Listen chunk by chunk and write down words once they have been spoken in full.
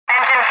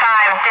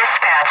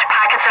Dispatch,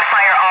 pockets of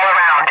fire all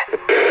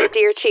around.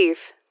 Dear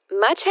Chief,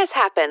 much has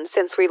happened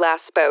since we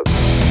last spoke.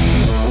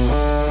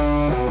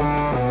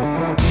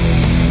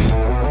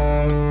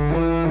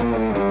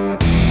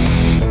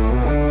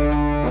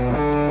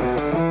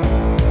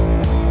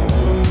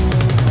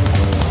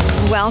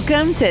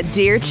 Welcome to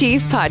Dear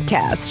Chief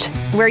Podcast,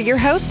 where your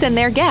hosts and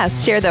their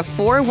guests share the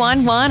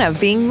 411 of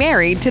being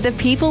married to the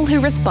people who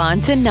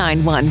respond to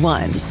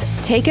 911s.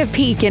 Take a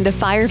peek into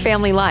fire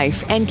family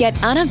life and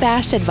get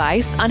unabashed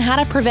advice on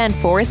how to prevent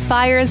forest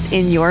fires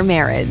in your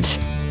marriage.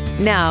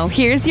 Now,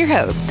 here's your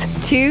hosts,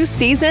 two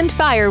seasoned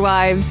fire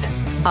wives,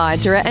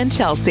 Audra and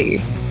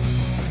Chelsea.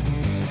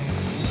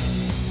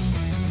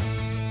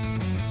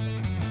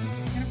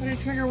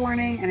 Trigger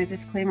warning and a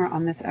disclaimer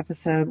on this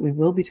episode. We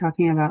will be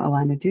talking about a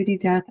line of duty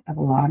death of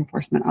a law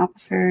enforcement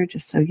officer,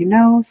 just so you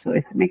know. So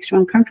if it makes you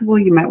uncomfortable,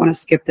 you might want to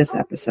skip this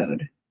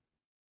episode.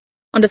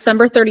 On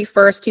December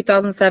 31st,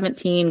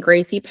 2017,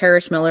 Gracie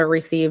Parrish Miller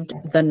received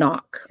the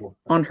knock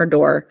on her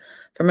door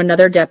from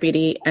another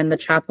deputy and the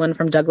chaplain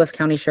from Douglas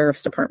County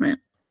Sheriff's Department.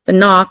 The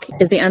knock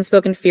is the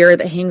unspoken fear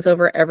that hangs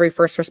over every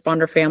first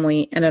responder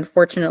family, and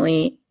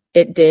unfortunately,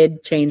 it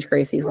did change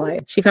Gracie's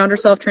life. She found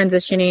herself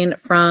transitioning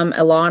from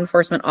a law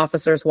enforcement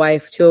officer's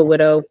wife to a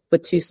widow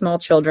with two small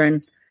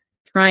children,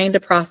 trying to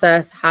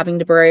process having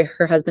to bury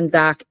her husband,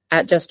 Zach,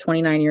 at just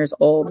 29 years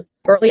old.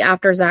 Shortly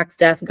after Zach's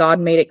death, God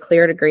made it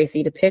clear to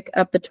Gracie to pick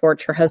up the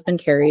torch her husband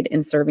carried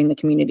in serving the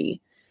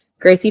community.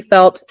 Gracie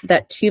felt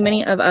that too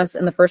many of us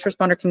in the first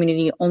responder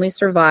community only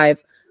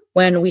survive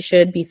when we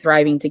should be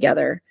thriving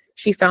together.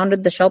 She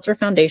founded the Shelter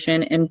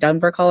Foundation in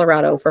Denver,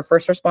 Colorado for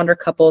first responder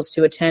couples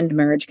to attend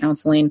marriage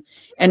counseling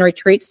and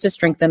retreats to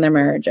strengthen their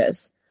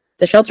marriages.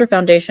 The Shelter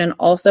Foundation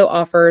also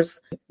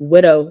offers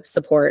widow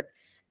support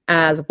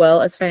as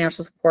well as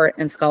financial support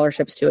and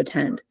scholarships to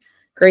attend.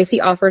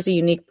 Gracie offers a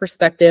unique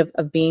perspective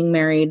of being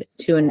married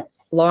to a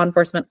law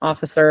enforcement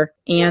officer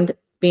and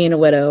being a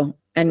widow,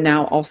 and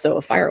now also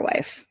a fire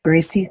wife.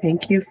 Gracie,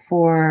 thank you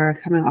for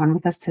coming on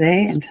with us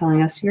today and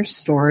telling us your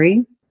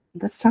story.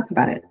 Let's talk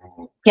about it.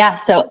 Yeah,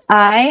 so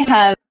I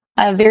have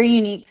a very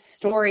unique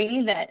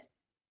story that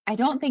I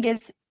don't think is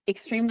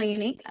extremely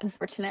unique,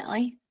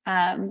 unfortunately.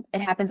 It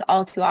happens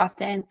all too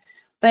often.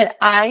 But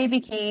I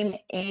became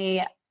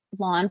a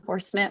law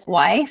enforcement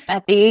wife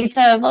at the age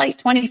of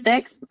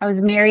 26. I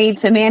was married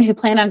to a man who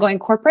planned on going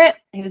corporate.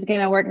 He was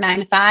going to work 9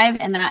 to 5,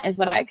 and that is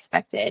what I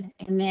expected.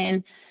 And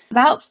then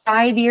about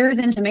 5 years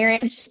into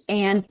marriage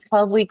and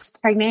 12 weeks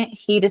pregnant,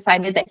 he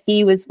decided that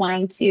he was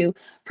wanting to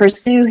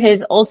pursue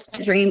his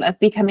ultimate dream of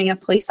becoming a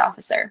police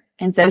officer.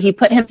 And so he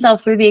put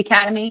himself through the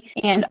academy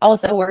and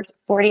also worked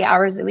 40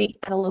 hours a week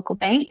at a local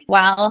bank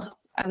while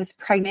I was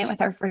pregnant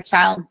with our first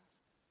child.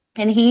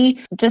 And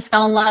he just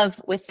fell in love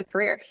with the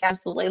career. He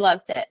absolutely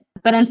loved it.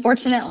 But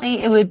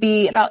unfortunately, it would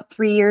be about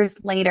 3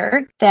 years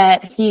later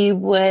that he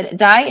would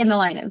die in the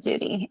line of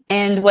duty.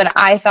 And what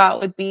I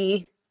thought would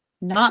be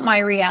not my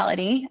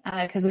reality,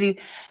 because we,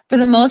 for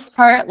the most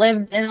part,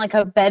 lived in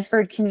a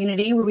Bedford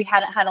community where we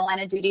hadn't had a line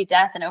of duty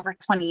death in over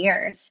 20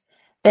 years.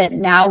 That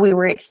now we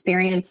were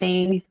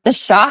experiencing the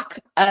shock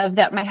of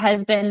that my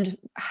husband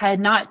had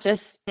not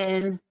just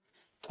been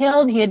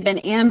killed, he had been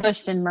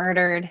ambushed and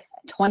murdered.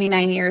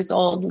 29 years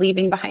old,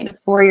 leaving behind a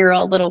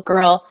 4-year-old little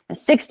girl, a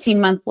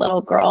 16-month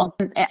little girl,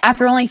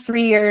 after only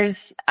 3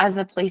 years as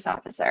a police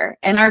officer.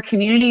 And our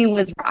community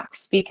was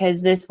rocked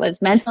because this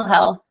was mental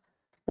health,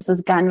 this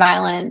was gun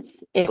violence,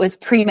 it was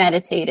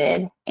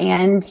premeditated,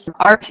 and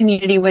our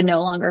community would no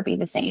longer be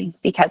the same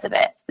because of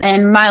it.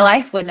 And my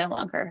life would no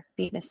longer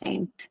be the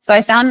same. So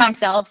I found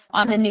myself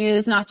on the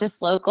news, not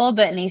just local,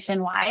 but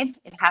nationwide.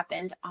 It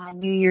happened on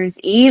New Year's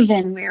Eve,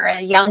 and we were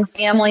a young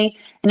family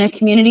in a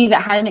community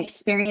that hadn't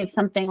experienced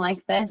something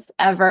like this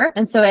ever.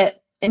 And so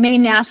it made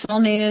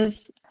national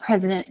news.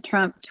 President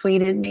Trump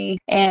tweeted me,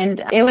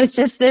 and it was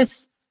just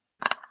this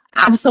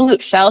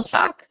absolute shell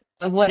shock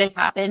of what had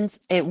happened.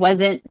 It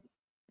wasn't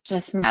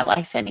just my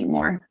life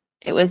anymore.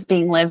 It was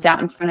being lived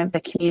out in front of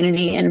the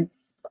community, and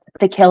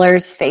the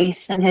killer's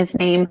face and his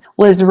name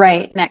was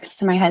right next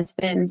to my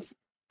husband's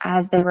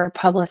as they were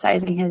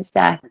publicizing his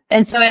death.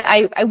 And so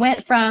I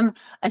went from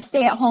a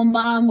stay-at-home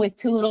mom with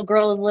 2 little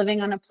girls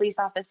living on a police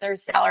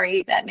officer's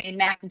salary that made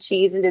mac and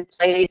cheese and did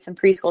play dates and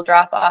preschool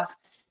drop-off.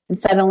 And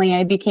suddenly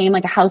I became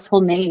a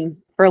household name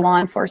for law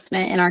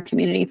enforcement in our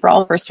community, for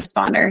all first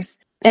responders.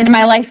 And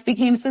my life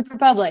became super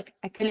public.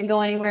 I couldn't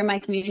go anywhere in my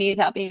community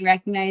without being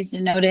recognized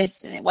and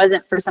noticed. And it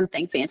wasn't for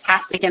something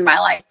fantastic in my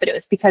life, but it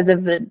was because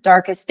of the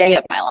darkest day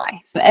of my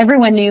life.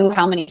 Everyone knew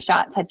how many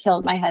shots had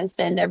killed my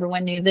husband.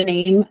 Everyone knew the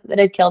name that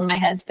had killed my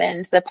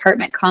husband, the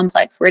apartment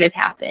complex where it had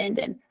happened.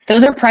 And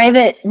those are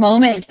private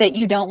moments that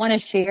you don't want to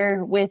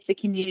share with the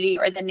community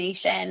or the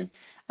nation,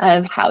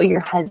 of how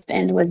your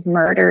husband was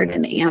murdered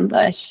and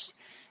ambushed.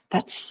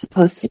 That's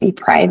supposed to be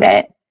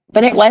private.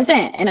 But it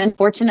wasn't. And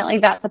unfortunately,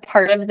 that's a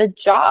part of the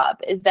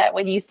job, is that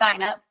when you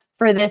sign up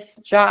for this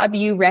job,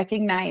 you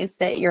recognize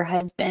that your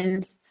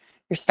husband,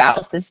 your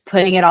spouse is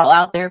putting it all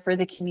out there for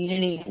the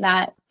community. And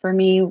that, for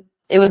me,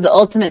 it was the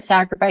ultimate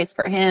sacrifice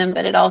for him,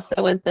 but it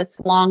also was this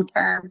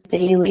long-term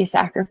daily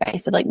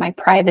sacrifice of like my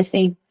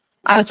privacy.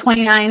 I was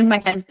 29. My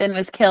husband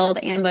was killed,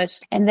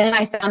 ambushed. And then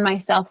I found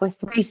myself with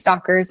 3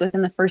 stalkers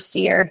within the first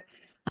year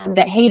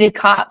that hated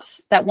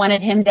cops, that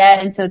wanted him dead.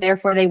 And so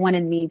therefore they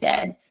wanted me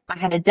dead. I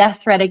had a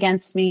death threat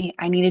against me.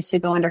 I needed to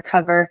go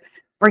undercover,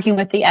 working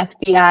with the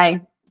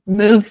FBI,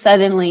 moved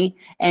suddenly.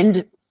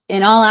 And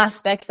in all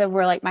aspects of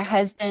where like my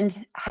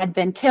husband had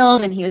been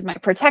killed and he was my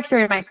protector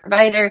and my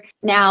provider.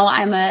 Now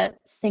I'm a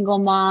single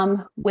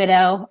mom,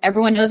 widow.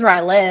 Everyone knows where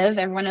I live.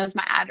 Everyone knows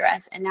my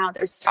address. And now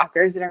there's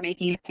stalkers that are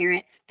making it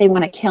apparent they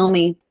want to kill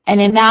me.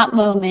 And in that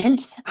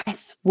moment, I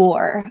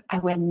swore I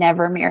would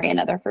never marry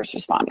another first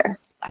responder.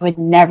 I would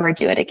never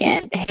do it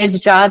again. His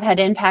job had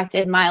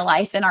impacted my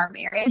life and our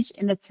marriage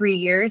in the 3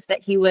 years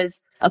that he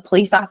was a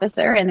police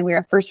officer and we were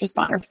a first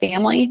responder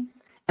family.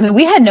 I mean,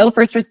 we had no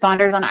first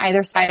responders on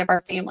either side of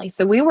our family.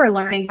 So we were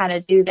learning how to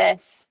do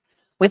this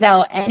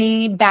without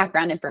any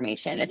background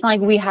information. It's not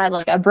like we had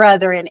like a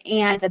brother, an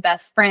aunt, a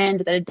best friend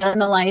that had done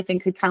the life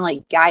and could kind of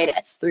like guide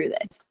us through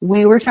this.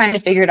 We were trying to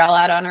figure it all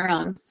out on our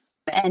own.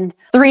 And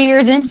 3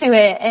 years into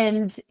it,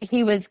 and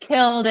he was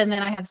killed, and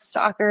then I have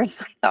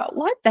stalkers. I thought,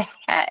 what the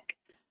heck?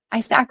 I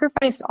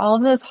sacrificed all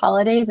of those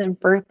holidays and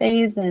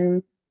birthdays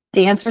and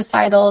dance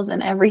recitals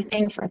and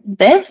everything for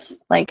this?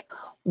 Like,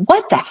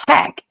 what the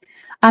heck?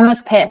 I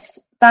was pissed.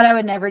 Thought I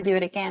would never do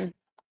it again.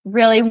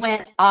 Really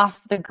went off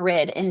the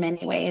grid in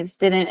many ways.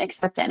 Didn't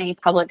accept any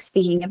public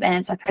speaking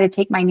events. I tried to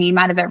take my name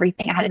out of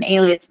everything. I had an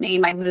alias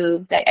name. I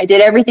moved. I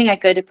did everything I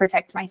could to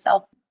protect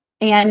myself.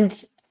 And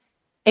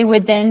it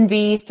would then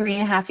be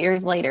 3.5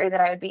 years later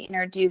that I would be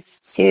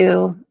introduced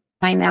to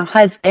my now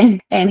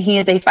husband. And he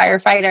is a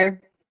firefighter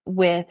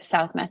with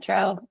South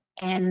Metro.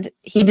 And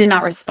he did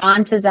not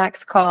respond to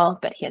Zach's call,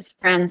 but he has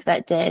friends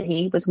that did.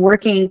 He was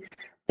working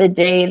the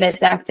day that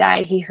Zach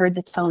died. He heard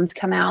the tones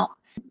come out.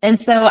 And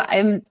so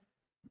I'm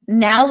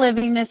now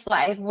living this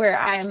life where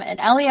I'm an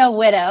LEO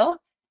widow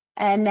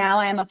and now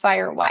I'm a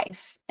fire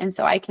wife. And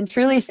so I can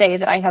truly say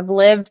that I have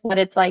lived what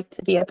it's like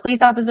to be a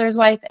police officer's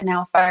wife and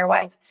now a fire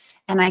wife.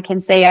 And I can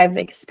say I've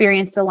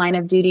experienced a line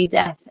of duty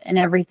death and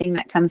everything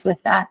that comes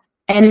with that.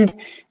 And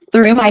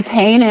through my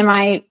pain and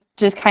my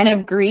just kind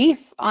of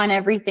grief on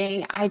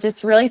everything, I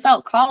just really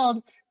felt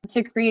called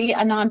to create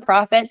a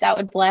nonprofit that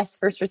would bless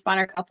first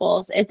responder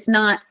couples. It's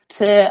not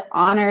to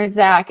honor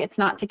Zach. It's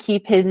not to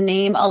keep his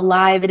name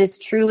alive. It is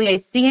truly, I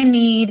see a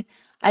need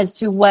as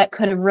to what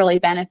could have really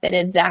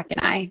benefited Zach and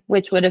I,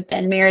 which would have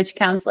been marriage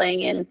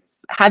counseling and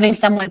having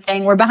someone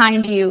saying, we're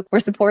behind you, we're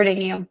supporting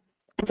you.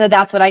 And so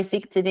that's what I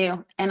seek to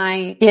do. And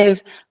I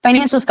give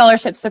financial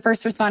scholarships to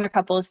first responder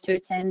couples to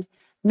attend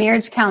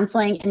marriage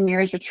counseling and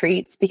marriage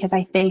retreats, because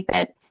I think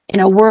that in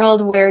a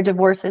world where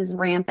divorce is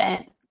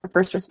rampant for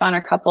first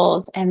responder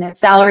couples and their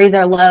salaries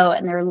are low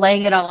and they're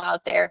laying it all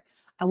out there,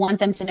 I want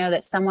them to know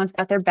that someone's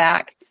got their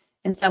back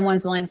and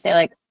someone's willing to say,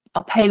 like,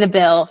 I'll pay the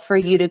bill for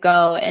you to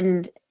go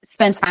and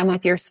spend time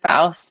with your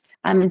spouse,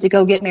 and to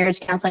go get marriage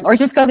counseling or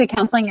just go get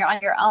counseling on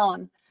your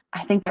own.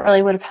 I think that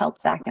really would have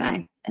helped Zach and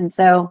I. And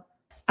so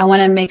I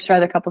want to make sure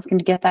other couples can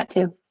get that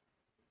too.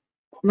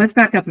 Let's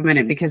back up a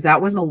minute, because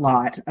that was a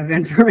lot of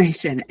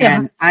information. Yeah,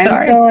 and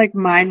I'm still like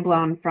mind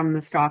blown from the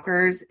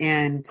stalkers,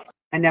 and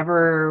I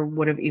never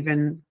would have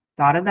even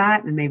thought of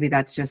that. And maybe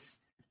that's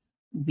just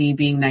me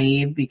being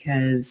naive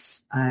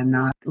because I'm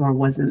not or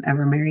wasn't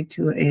ever married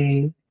to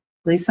a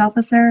police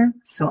officer.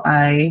 So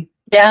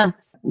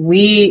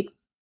we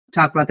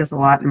talk about this a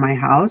lot in my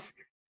house.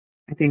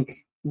 I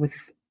think with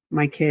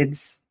my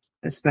kids,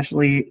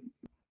 especially,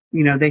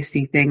 you know, they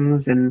see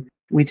things and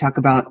we talk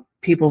about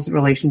people's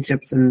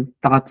relationships and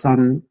thoughts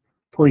on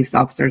police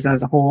officers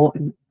as a whole.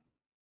 And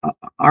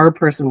our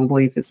personal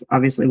belief is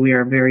obviously we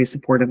are very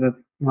supportive of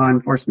law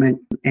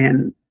enforcement,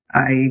 and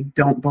I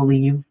don't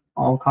believe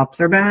all cops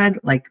are bad,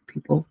 like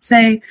people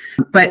say.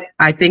 But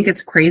I think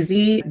it's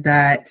crazy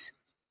that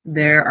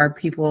there are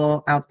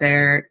people out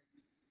there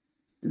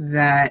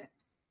that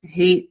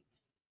hate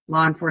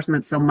law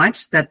enforcement so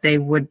much that they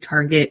would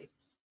target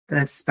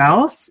the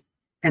spouse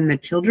and the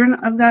children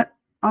of that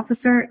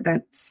officer.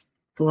 That's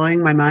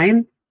blowing my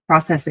mind,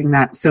 processing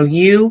that. So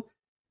you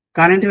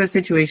got into a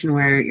situation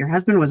where your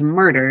husband was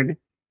murdered.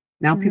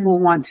 Now people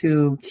want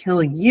to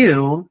kill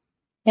you.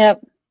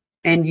 Yep.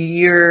 And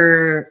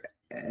you're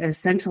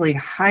essentially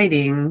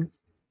hiding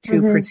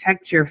to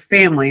protect your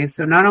family.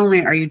 So not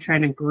only are you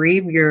trying to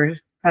grieve your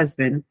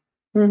husband,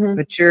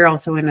 but you're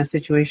also in a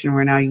situation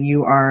where now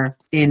you are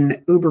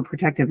in uber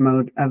protective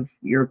mode of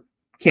your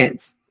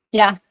kids.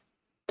 Yeah.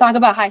 Talk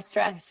about high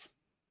stress.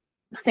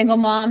 Single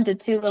mom to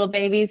 2 little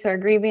babies who are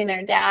grieving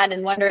their dad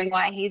and wondering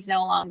why he's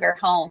no longer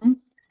home.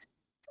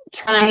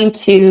 Trying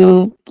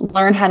to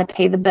learn how to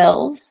pay the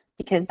bills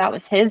because that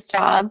was his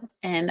job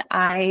and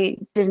I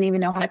didn't even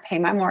know how to pay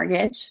my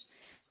mortgage.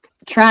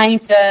 Trying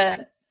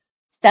to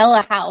sell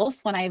a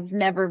house when I've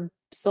never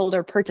sold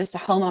or purchased a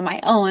home on my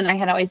own. I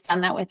had always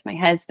done that with my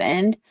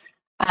husband.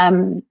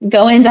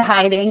 Go into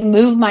hiding,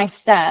 move my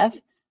stuff.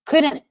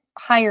 Couldn't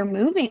hire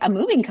a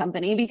moving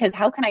company, because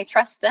how can I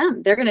trust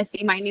them? They're going to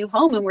see my new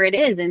home and where it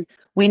is. And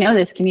we know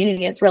this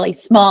community is really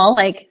small.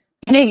 Like,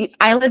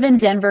 I live in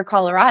Denver,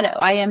 Colorado.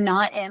 I am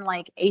not in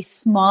like a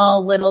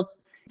small little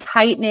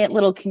tight knit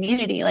little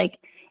community. Like,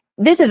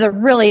 this is a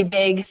really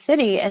big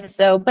city. And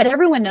so, but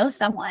everyone knows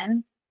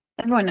someone.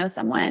 Everyone knows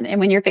someone. And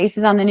when your face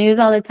is on the news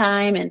all the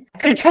time, and I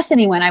couldn't trust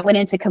anyone, I went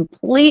into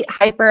complete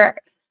hyper,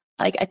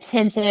 like,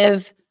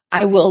 attentive,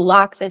 I will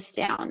lock this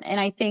down. And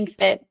I think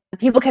that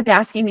people kept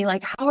asking me,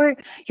 like,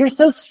 you're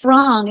so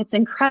strong. It's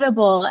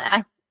incredible.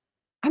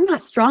 I'm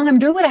not strong. I'm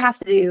doing what I have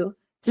to do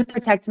to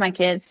protect my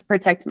kids, to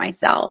protect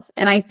myself.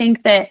 And I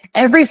think that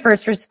every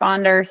first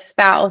responder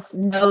spouse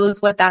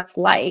knows what that's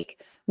like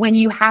when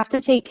you have to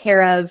take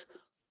care of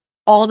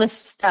all the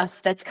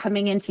stuff that's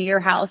coming into your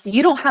house.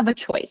 You don't have a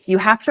choice. You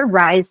have to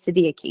rise to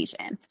the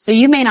occasion. So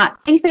you may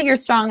not think that you're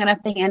strong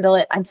enough to handle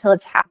it until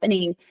it's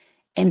happening.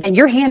 And then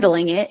you're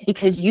handling it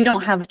because you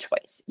don't have a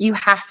choice. You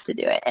have to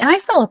do it. And I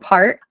fell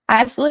apart.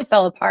 I absolutely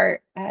fell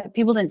apart.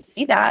 People didn't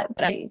see that,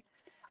 but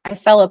I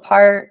fell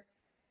apart.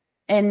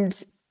 And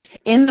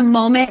in the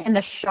moment, in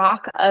the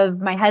shock of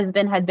my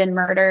husband had been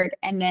murdered,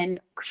 and then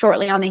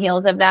shortly on the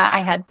heels of that,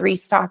 I had 3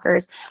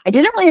 stalkers. I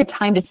didn't really have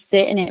time to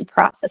sit in it and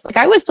process. Like,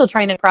 I was still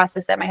trying to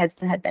process that my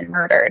husband had been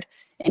murdered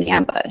and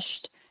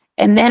ambushed.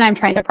 And then I'm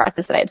trying to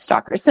process that I had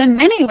stalkers. So in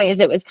many ways,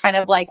 it was kind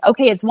of like,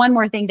 okay, it's one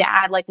more thing to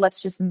add. Like,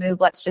 let's just move.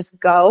 Let's just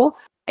go.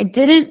 I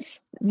didn't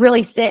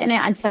really sit in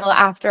it until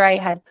after I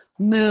had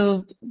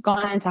moved,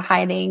 gone into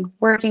hiding,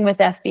 working with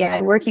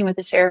FBI, working with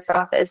the sheriff's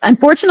office.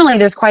 Unfortunately,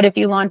 there's quite a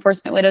few law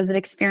enforcement widows that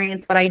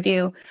experience what I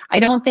do. I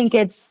don't think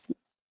it's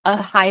a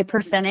high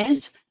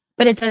percentage,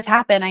 but it does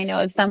happen. I know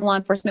of some law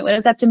enforcement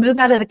widows have to move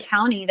out of the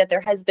county that their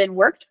husband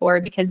worked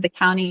for because the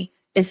county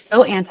is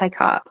so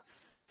anti-cop.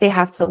 They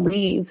have to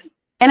leave.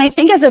 And I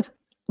think as a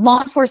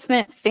law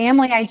enforcement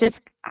family, I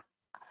guess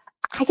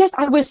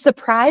I was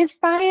surprised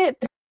by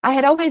it. I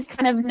had always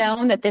kind of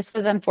known that this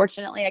was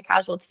unfortunately a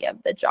casualty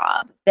of the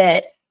job,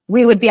 that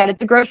we would be out at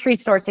the grocery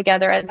store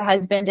together as a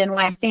husband and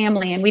wife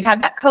family, and we'd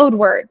have that code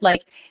word,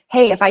 like,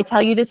 hey, if I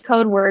tell you this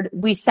code word,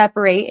 we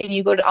separate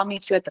and I'll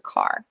meet you at the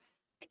car.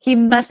 He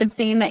must have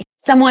seen that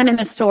someone in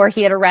the store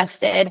he had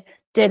arrested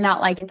did not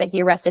like it that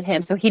he arrested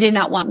him. So he did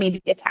not want me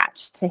to be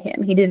attached to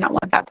him. He did not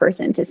want that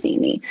person to see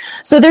me.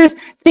 So there's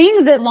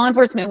things that law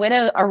enforcement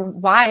widows or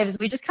wives,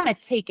 we just kind of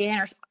take in,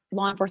 or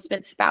law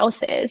enforcement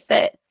spouses,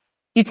 that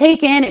you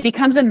take in. It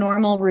becomes a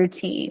normal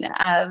routine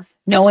of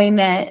knowing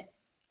that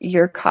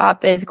your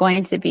cop is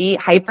going to be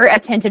hyper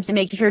attentive to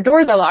making sure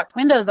doors are locked,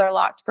 windows are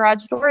locked,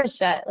 garage door is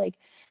shut. Like,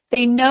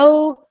 they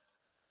know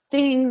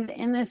things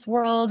in this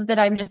world that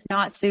I'm just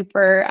not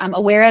super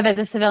aware of as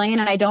a civilian,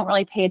 and I don't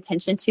really pay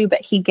attention to,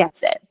 but he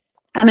gets it.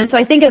 And so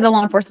I think as a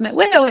law enforcement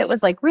widow, it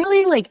was like,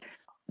 really, like,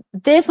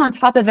 this on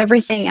top of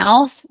everything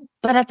else.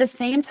 But at the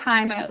same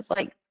time, I was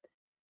like,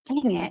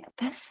 dang it,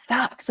 this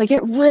sucks. Like,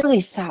 it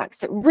really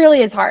sucks. It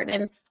really is hard.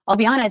 And I'll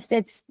be honest,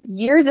 it's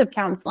years of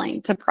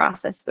counseling to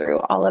process through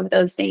all of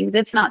those things.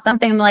 It's not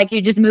something like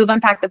you just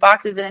unpack the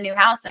boxes in a new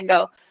house and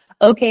go,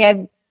 okay,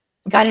 I've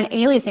got an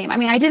alias name. I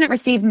mean, I didn't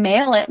receive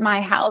mail at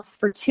my house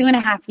for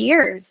 2.5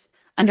 years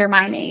under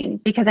my name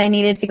because I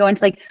needed to go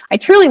into, like, I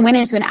truly went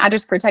into an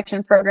address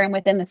protection program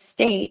within the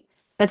state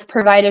that's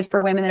provided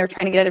for women that are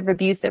trying to get out of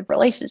abusive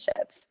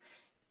relationships.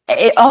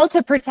 It all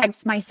to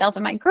protect myself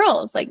and my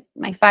girls. Like,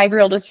 my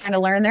 5-year-old was trying to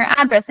learn their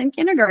address in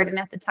kindergarten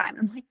at the time.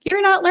 I'm like,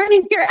 you're not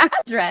learning your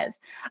address.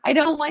 I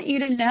don't want you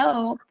to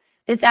know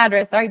this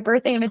address. Sorry,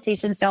 birthday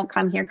invitations don't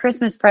come here.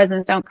 Christmas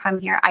presents don't come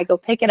here. I go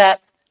pick it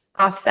up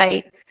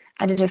offsite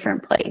at a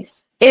different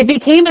place. It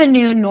became a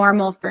new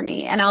normal for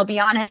me. And I'll be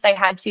honest, I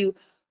had to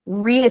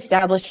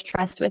reestablish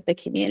trust with the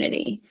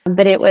community.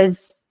 But it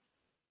was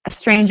a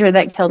stranger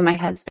that killed my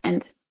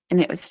husband, and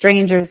it was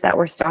strangers that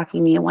were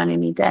stalking me and wanted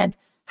me dead.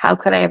 How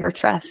could I ever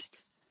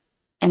trust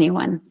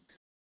anyone?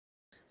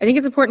 I think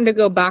it's important to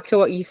go back to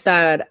what you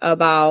said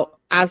about,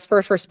 as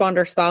first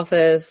responder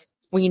spouses,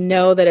 we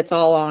know that it's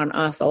all on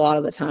us a lot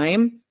of the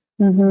time,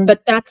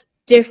 but that's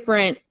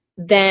different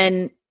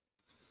than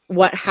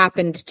what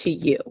happened to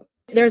you.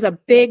 There's a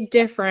big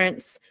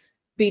difference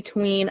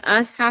between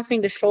us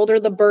having to shoulder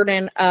the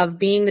burden of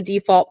being the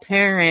default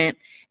parent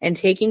and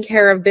taking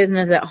care of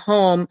business at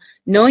home,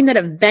 knowing that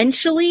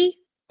eventually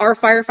our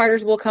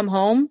firefighters will come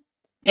home.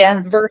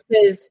 Yeah.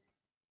 Versus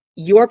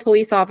your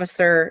police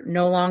officer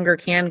no longer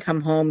can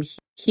come home.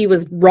 He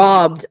was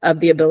robbed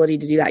of the ability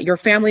to do that. Your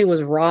family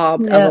was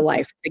robbed of a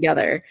life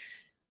together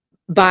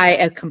by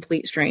a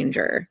complete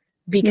stranger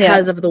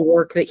because of the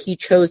work that he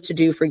chose to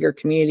do for your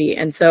community.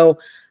 And so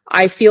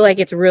I feel like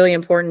it's really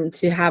important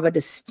to have a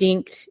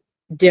distinct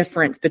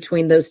difference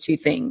between those two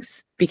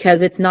things,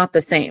 because it's not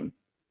the same.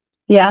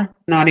 Yeah.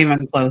 Not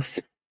even close.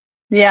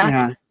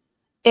 Yeah.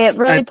 It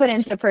really put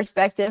into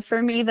perspective for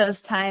me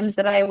those times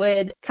that I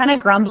would kind of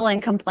grumble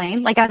and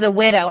complain. Like, as a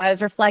widow, I was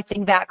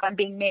reflecting back on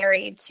being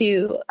married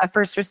to a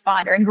first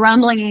responder and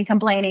grumbling and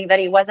complaining that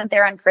he wasn't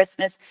there on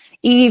Christmas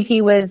Eve,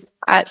 he was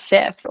at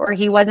shift, or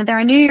he wasn't there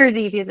on New Year's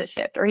Eve, he was at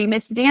shift, or he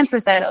missed a dance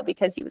recital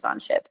because he was on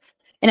shift.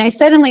 And I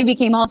suddenly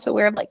became also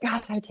aware of like,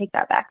 gosh, I would take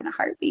that back in a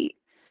heartbeat.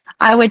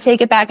 I would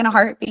take it back in a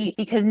heartbeat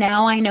because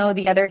now I know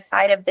the other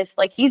side of this.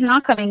 Like, he's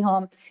not coming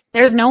home.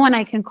 There's no one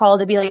I can call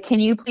to be like, can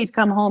you please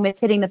come home? It's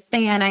hitting the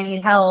fan. I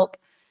need help.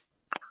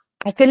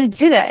 I couldn't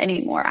do that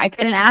anymore. I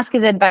couldn't ask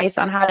his advice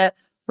on how to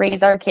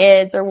raise our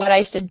kids or what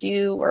I should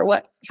do or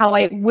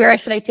where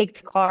should I take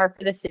the car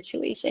for the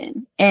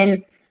situation.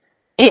 And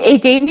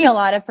it gave me a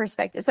lot of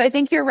perspective. So I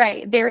think you're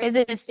right. There is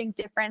a distinct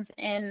difference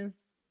in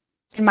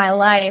my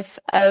life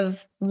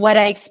of what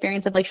I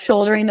experienced of like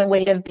shouldering the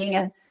weight of being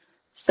a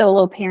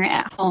solo parent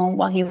at home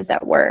while he was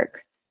at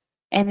work,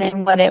 and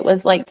then what it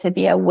was like to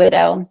be a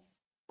widow.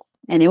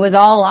 And it was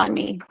all on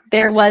me.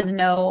 There was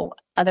no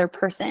other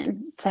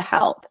person to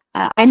help.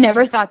 I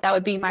never thought that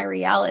would be my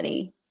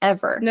reality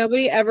ever.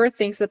 Nobody ever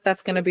thinks that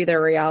that's going to be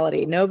their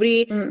reality.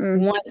 Nobody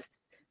wants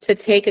to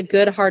take a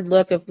good hard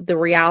look of the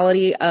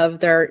reality of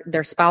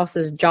their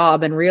spouse's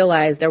job and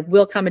realize there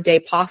will come a day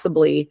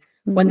possibly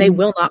when they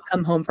will not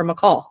come home from a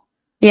call.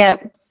 Yeah.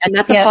 And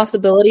that's a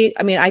possibility.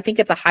 I mean, I think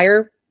it's a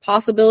higher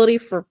possibility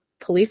for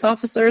police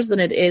officers than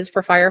it is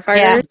for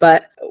firefighters,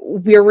 but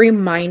we're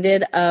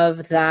reminded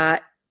of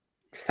that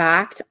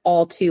fact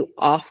all too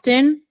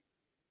often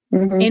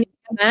in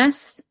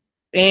EMS,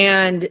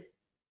 and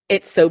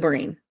it's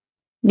sobering.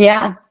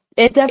 Yeah,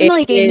 it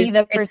definitely gave me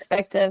the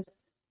perspective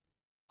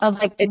of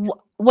like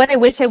what I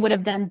wish I would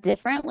have done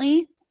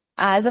differently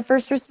as a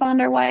first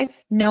responder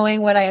wife,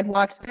 knowing what I had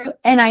walked through.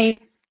 And I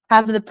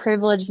have the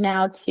privilege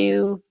now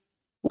to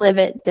live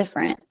it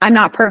different. I'm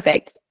not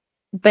perfect,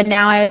 but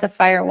now as a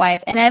fire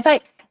wife, and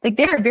if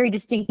there are very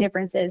distinct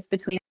differences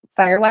between a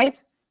fire wife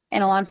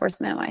and a law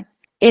enforcement wife.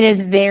 It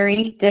is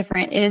very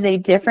different. It is a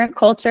different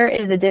culture.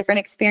 It is a different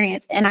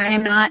experience. And I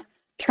am not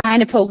trying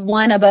to put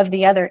one above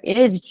the other. It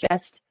is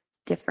just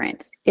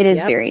different. It is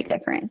very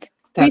different.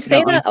 We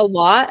say that a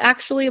lot,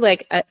 actually.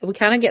 Like, we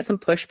kind of get some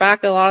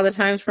pushback a lot of the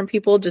times from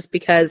people just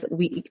because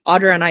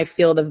Audra and I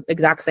feel the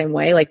exact same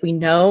way. Like, we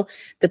know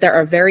that there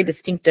are very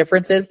distinct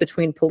differences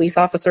between police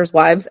officers'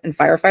 wives and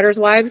firefighters'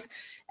 wives.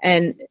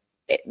 And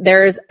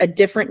there's a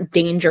different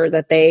danger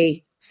that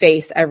they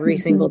face every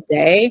single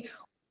day.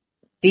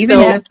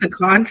 Even just the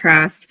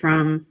contrast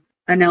from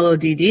an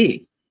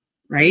LODD,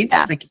 right?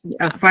 Yeah. Like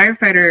a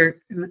firefighter,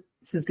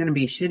 this is going to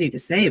be shitty to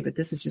say, but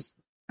this is just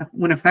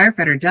when a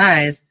firefighter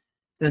dies,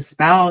 the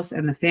spouse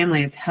and the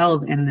family is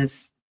held in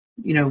this,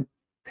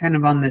 kind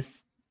of on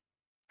this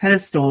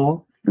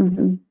pedestal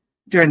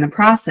during the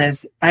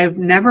process. I've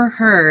never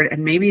heard,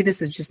 and maybe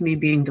this is just me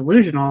being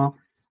delusional,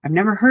 I've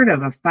never heard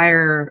of a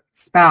fire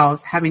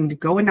spouse having to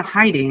go into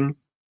hiding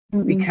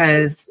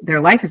because their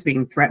life is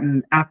being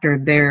threatened after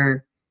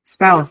their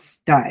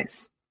spouse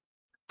dies.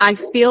 I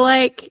feel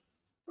like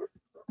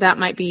that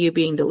might be you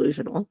being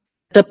delusional.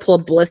 The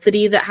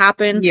publicity that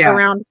happens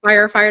around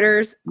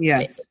firefighters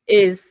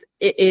is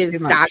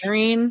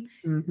staggering,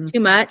 too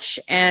much.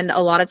 And a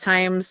lot of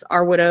times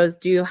our widows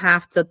do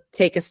have to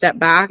take a step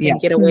back and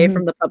get away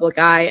from the public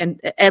eye.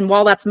 And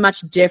while that's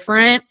much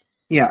different,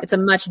 it's a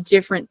much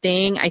different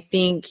thing. I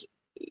think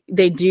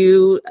they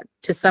do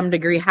to some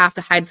degree have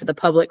to hide for the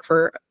public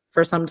for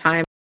some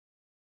time.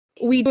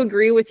 We do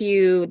agree with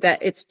you that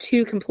it's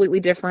two completely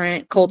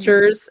different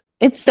cultures.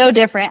 It's so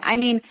different. I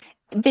mean,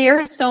 there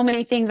are so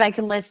many things I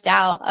can list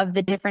out of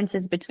the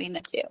differences between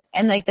the two.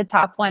 And like the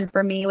top one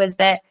for me was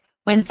that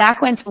when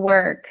Zach went to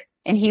work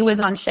and he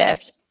was on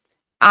shift,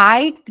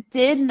 I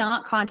did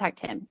not contact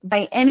him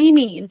by any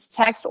means,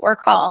 text or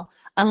call,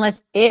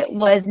 unless it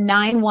was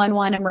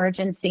 911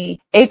 emergency.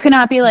 It could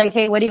not be like,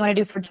 hey, what do you want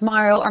to do for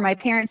tomorrow? Or my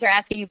parents are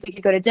asking if we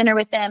could go to dinner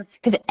with them.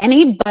 Because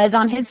any buzz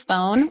on his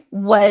phone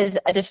was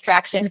a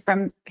distraction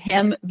from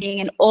him being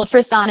in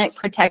ultrasonic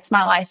protects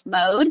my life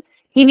mode.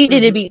 He needed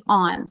to be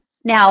on.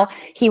 Now,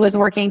 he was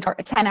working a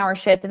 10-hour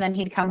shift and then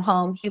he'd come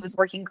home. He was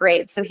working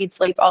great, so he'd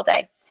sleep all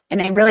day.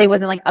 And I really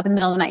wasn't like up in the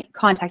middle of the night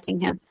contacting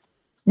him.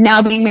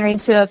 Now being married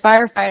to a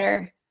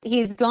firefighter,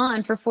 he's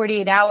gone for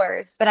 48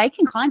 hours, but I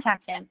can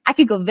contact him. I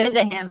could go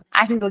visit him.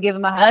 I can go give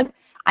him a hug.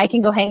 I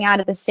can go hang out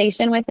at the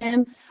station with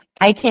him.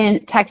 I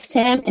can text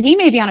him, and he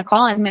may be on a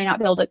call and may not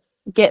be able to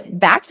get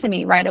back to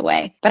me right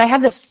away. But I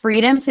have the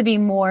freedom to be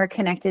more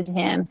connected to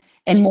him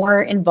and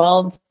more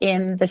involved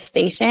in the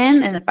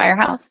station and the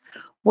firehouse,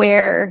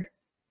 where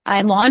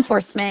in law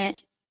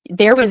enforcement,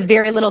 there was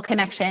very little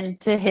connection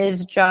to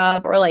his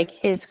job or like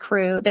his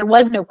crew. There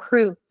was no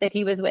crew that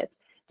he was with.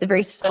 It's a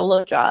very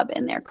solo job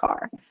in their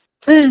car.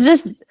 So it's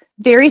just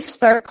very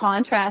stark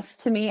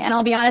contrast to me. And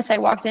I'll be honest, I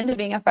walked into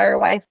being a fire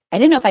wife. I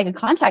didn't know if I could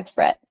contact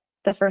Brett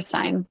the first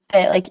time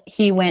that like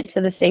he went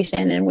to the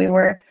station and we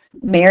were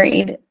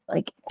married.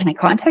 Like, can I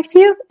contact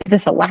you? Is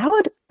this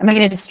allowed? Am I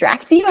going to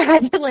distract you? I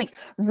had to like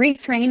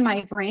retrain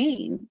my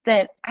brain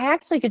that I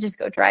actually could just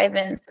go drive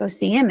and go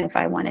see him if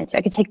I wanted to.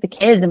 I could take the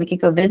kids and we could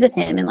go visit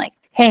him and like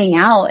hang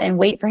out and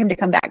wait for him to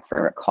come back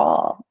for a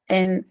call.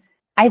 And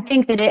I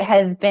think that it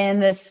has been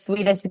the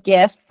sweetest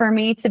gift for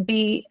me to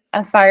be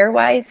a fire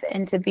wife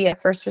and to be a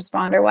first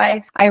responder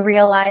wife. I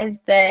realized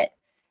that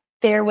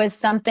there was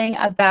something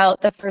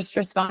about the first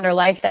responder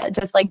life that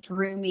just like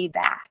drew me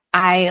back.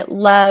 I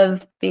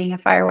love being a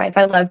fire wife.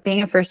 I love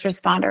being a first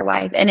responder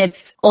wife. And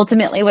it's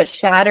ultimately what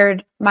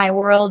shattered my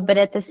world. But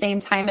at the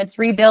same time, it's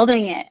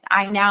rebuilding it.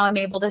 I now am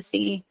able to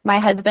see my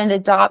husband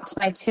adopt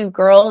my 2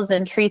 girls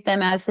and treat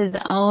them as his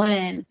own.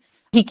 And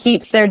he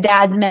keeps their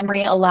dad's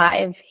memory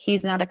alive.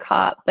 He's not a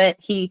cop, but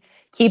he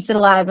keeps it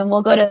alive. And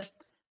we'll go to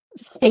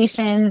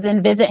stations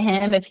and visit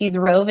him if he's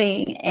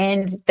roving,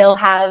 and they'll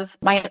have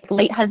my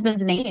late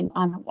husband's name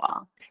on the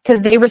wall because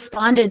they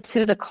responded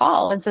to the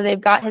call. And so they've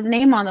got his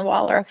name on the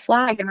wall or a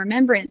flag in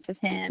remembrance of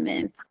him.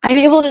 And I'm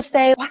able to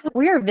say, wow,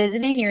 we are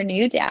visiting your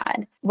new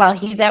dad while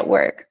he's at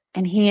work,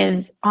 and he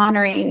is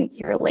honoring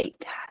your late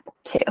dad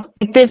too.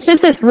 It's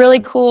just this really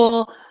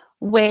cool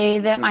way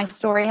that my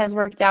story has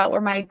worked out,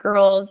 where my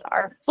girls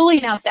are fully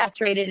now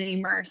saturated and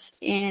immersed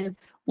in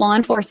law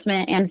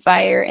enforcement and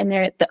fire, and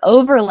the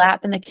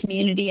overlap in the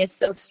community is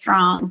so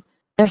strong.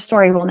 Their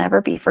story will never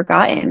be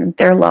forgotten.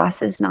 Their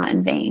loss is not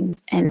in vain.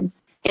 And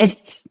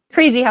it's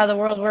crazy how the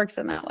world works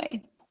in that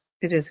way.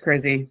 It is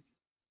crazy.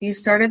 You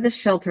started the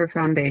Shelter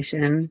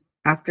Foundation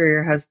after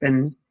your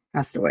husband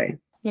passed away.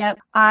 Yep.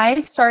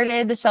 I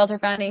started the Shelter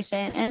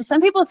Foundation, and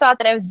some people thought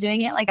that I was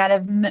doing it like out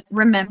of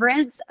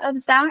remembrance of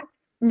Zach.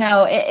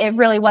 No, it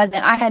really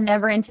wasn't. I had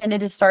never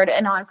intended to start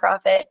a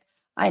nonprofit.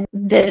 I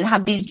didn't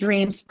have these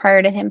dreams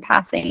prior to him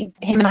passing.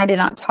 Him and I did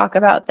not talk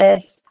about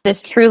this.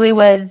 This truly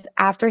was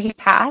after he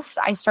passed.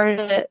 I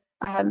started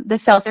the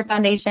Shelter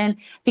Foundation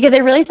because I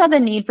really saw the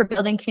need for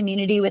building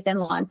community within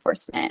law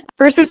enforcement.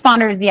 First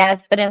responders,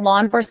 yes, but in law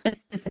enforcement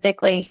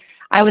specifically,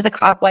 I was a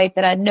cop wife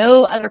that had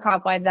no other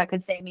cop wives that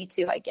could say, me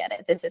too, I get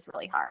it. This is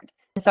really hard.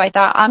 And so I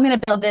thought, I'm going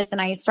to build this.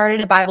 And I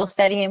started a Bible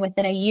study. And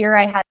within a year,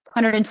 I had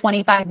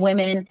 125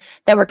 women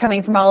that were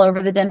coming from all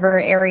over the Denver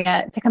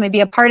area to come and be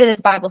a part of this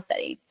Bible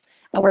study.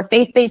 We're a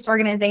faith-based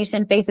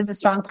organization. Faith is a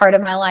strong part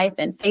of my life,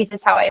 and faith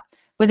is how I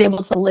was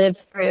able to live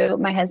through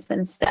my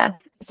husband's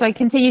death. So I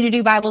continue to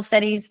do Bible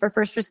studies for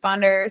first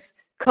responders.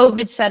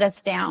 COVID shut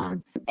us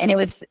down, and it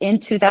was in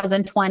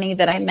 2020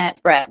 that I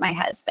met Brett, my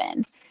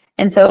husband.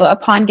 And so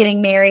upon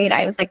getting married,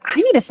 I was like, I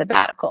need a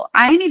sabbatical.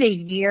 I need a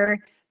year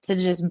to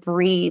just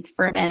breathe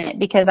for a minute,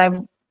 because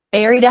I've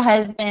buried a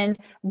husband,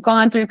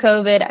 gone through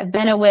COVID, I've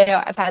been a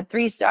widow, I've had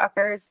 3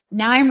 stalkers.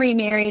 Now I'm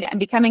remarried, I'm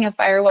becoming a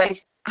fire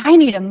wife. I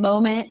need a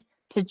moment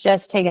to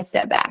just take a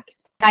step back.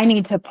 I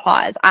need to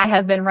pause. I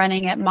have been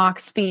running at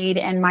Mach speed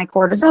and my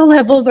cortisol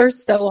levels are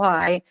so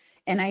high,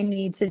 and I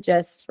need to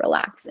just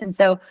relax. And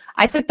so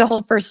I took the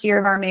whole first year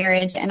of our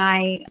marriage and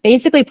I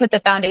basically put the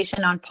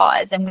foundation on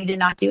pause, and we did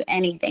not do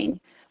anything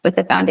with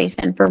the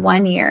foundation for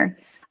 1 year.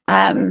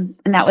 And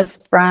that was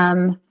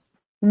from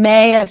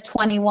May of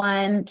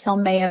 21 till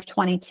May of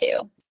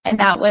 22. And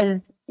that was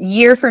a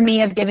year for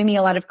me of giving me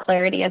a lot of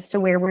clarity as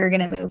to where we were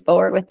going to move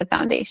forward with the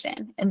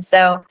foundation. And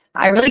so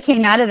I really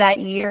came out of that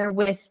year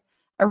with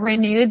a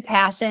renewed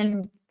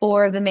passion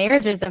for the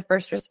marriages of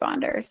first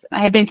responders. I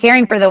had been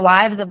caring for the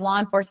wives of law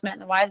enforcement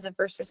and the wives of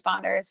first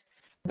responders,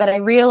 but I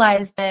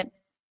realized that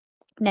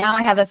now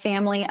I have a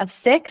family of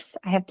 6.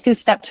 I have 2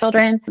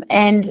 stepchildren,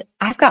 and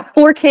I've got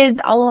 4 kids,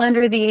 all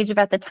under the age of,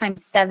 at the time,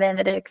 7,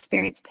 that had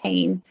experienced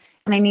pain,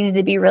 and I needed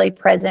to be really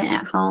present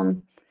at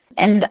home.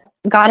 And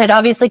God had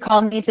obviously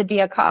called me to be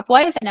a cop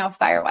wife and now a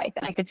fire wife,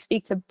 and I could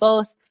speak to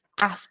both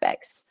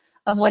aspects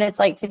of what it's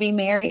like to be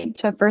married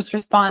to a first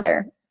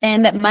responder,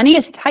 and that money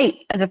is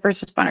tight as a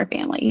first responder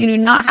family. You do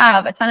not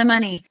have a ton of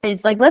money.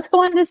 It's like, let's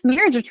go on this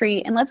marriage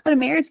retreat and let's go to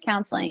marriage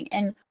counseling.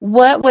 And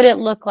what would it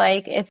look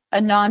like if a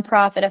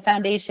nonprofit, a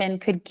foundation,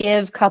 could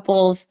give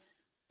couples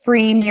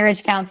free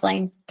marriage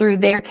counseling through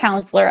their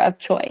counselor of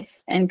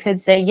choice, and could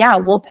say, yeah,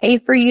 we'll pay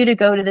for you to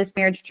go to this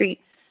marriage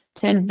retreat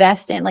to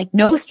invest in, like,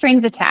 no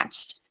strings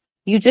attached.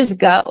 You just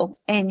go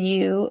and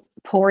you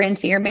pour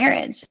into your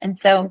marriage. And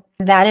so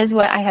that is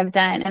what I have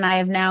done. And I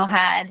have now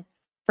had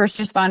first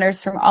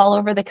responders from all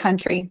over the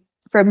country,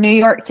 from New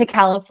York to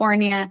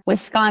California,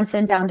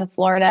 Wisconsin down to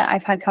Florida.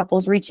 I've had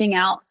couples reaching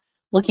out,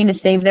 looking to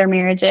save their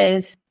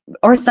marriages,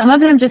 or some of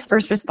them just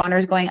first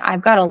responders going,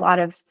 I've got a lot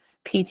of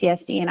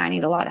PTSD and I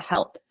need a lot of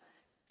help.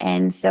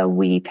 And so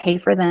we pay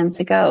for them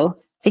to go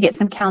to get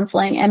some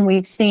counseling. And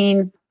we've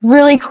seen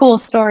really cool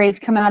stories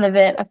come out of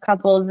it, of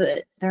couples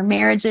that their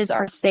marriages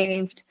are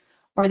saved,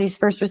 or these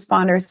first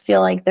responders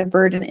feel like the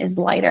burden is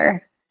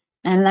lighter.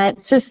 And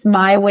that's just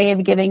my way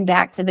of giving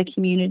back to the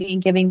community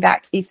and giving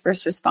back to these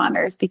first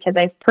responders, because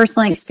I've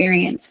personally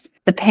experienced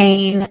the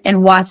pain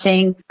and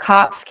watching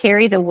cops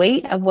carry the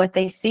weight of what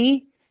they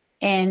see.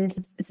 And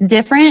it's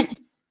different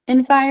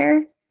in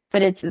fire,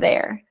 but it's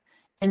there.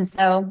 And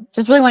so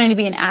just really wanting to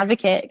be an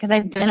advocate, because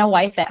I've been a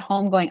wife at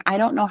home going, I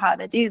don't know how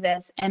to do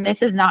this, and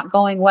this is not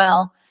going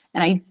well,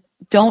 and I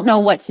don't know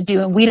what to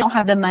do, and we don't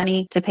have the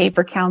money to pay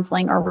for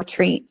counseling or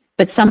retreat,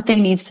 but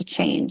something needs to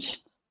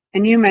change.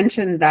 And you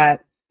mentioned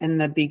that in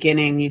the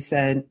beginning, you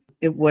said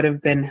it would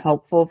have been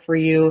helpful for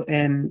you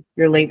and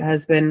your late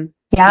husband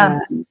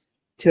to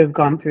have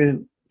gone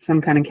through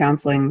some kind of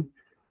counseling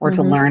or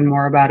to learn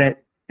more about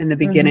it in the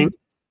beginning.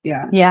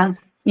 Yeah.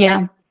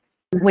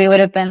 We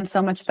would have been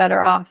so much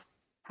better off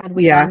had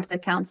we gone to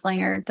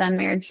counseling or done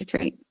marriage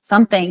retreat,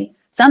 something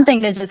something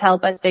to just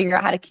help us figure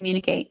out how to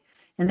communicate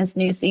in this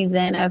new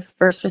season of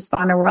first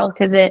responder world,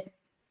 because it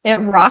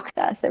rocked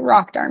us. It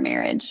rocked our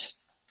marriage.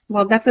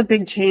 Well, that's a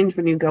big change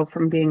when you go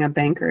from being a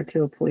banker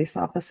to a police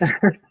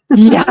officer.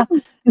 Yeah,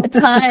 a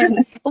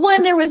ton.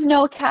 One, there was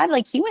no academy.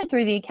 Like, he went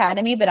through the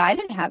academy, but I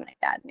didn't have an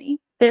academy.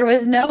 There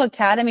was no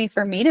academy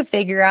for me to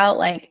figure out,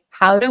 like,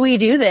 how do we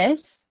do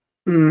this?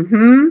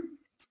 Mm-hmm.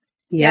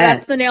 Yeah,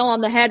 that's the nail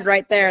on the head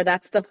right there.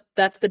 That's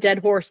the dead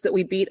horse that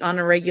we beat on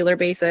a regular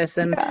basis.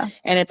 And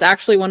it's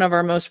actually one of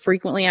our most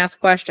frequently asked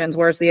questions.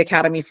 Where's the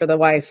academy for the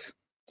wife?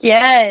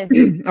 Yes.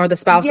 Or the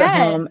spouse at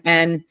home?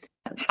 And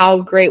how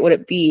great would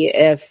it be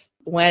if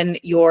when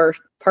your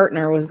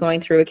partner was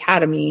going through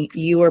academy,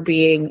 you were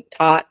being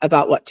taught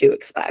about what to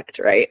expect,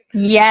 right?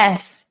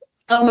 Yes.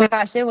 Oh my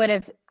gosh, it would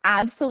have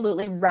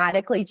absolutely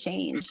radically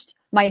changed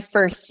my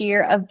first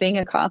year of being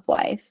a cop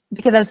wife,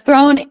 because I was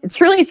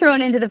truly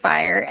thrown into the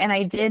fire, and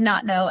I did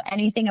not know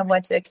anything of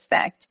what to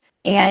expect.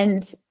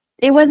 And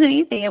it wasn't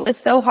easy. It was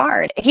so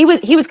hard. He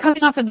was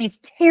coming off of these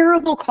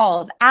terrible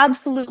calls,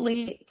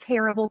 absolutely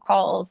terrible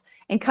calls,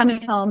 and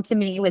coming home to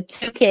me with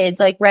 2 kids,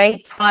 like,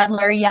 right,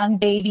 toddler, young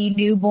baby,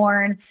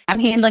 newborn. I'm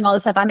handling all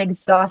this stuff. I'm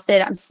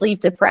exhausted. I'm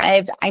sleep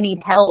deprived. I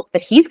need help.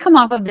 But he's come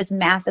off of this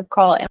massive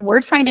call, and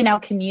we're trying to now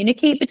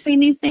communicate between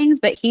these things,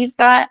 but he's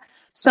got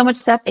so much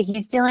stuff that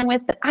he's dealing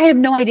with that I have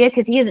no idea,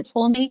 because he hasn't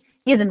told me.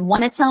 He doesn't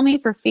want to tell me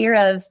for fear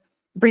of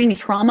bringing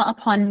trauma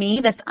upon me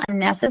that's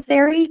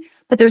unnecessary,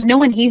 but there's no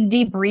one he's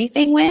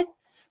debriefing with.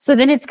 So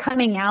then it's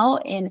coming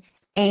out in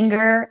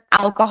anger,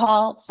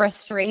 alcohol,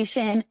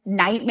 frustration,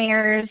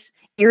 nightmares,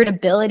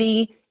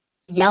 irritability,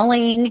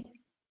 yelling.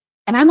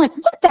 And I'm like,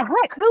 what the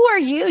heck? Who are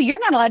you? You're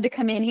not allowed to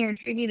come in here and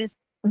treat me this.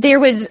 There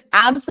was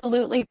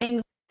absolutely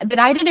things that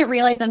I didn't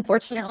realize,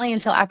 unfortunately,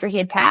 until after he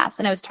had passed.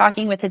 And I was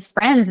talking with his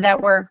friends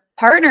that were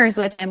partners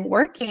with him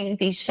working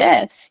these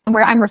shifts,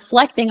 where I'm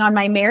reflecting on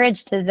my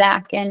marriage to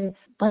Zach. And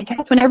like,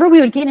 whenever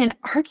we would get in an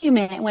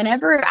argument,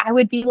 whenever I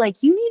would be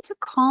like, you need to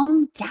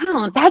calm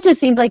down, that just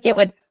seemed like it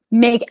would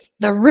make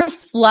the roof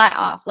fly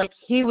off. Like,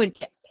 he would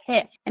get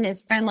pissed. And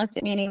his friend looked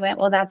at me and he went,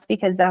 well, that's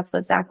because that's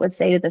what Zach would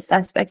say to the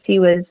suspects he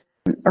was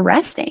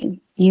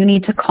arresting. You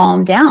need to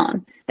calm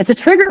down. It's a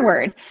trigger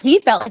word. He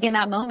felt like in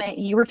that moment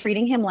you were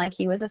treating him like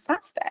he was a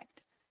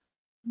suspect.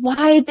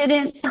 Why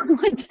didn't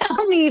someone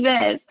tell me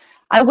this?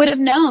 I would have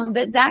known,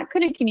 but Zach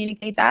couldn't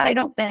communicate that. I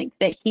don't think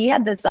that he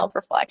had the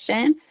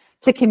self-reflection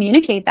to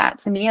communicate that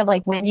to me of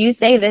like, when you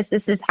say this,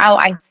 this is how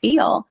I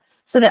feel,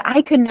 so that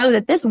I could know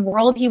that this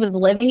world he was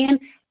living in,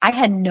 I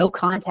had no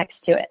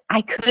context to it.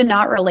 I could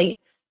not relate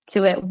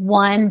to it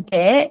one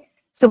bit.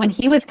 So when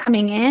he was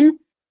coming in,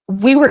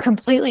 we were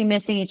completely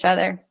missing each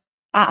other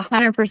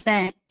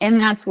 100%.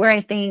 And that's where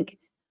I think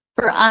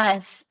for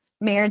us,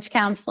 marriage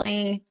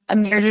counseling, a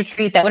marriage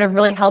retreat that would have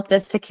really helped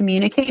us to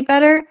communicate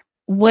better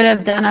would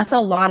have done us a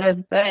lot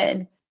of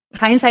good.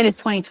 Hindsight is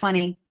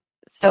 2020.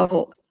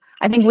 So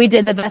I think we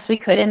did the best we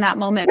could in that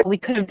moment, but we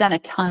could have done a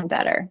ton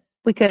better.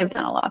 We could have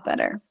done a lot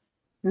better.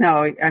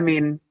 No, I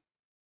mean,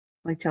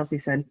 like Chelsea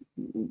said,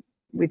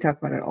 we talk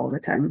about it all the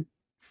time.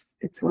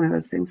 It's one of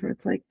those things where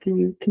it's like, can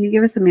you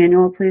give us a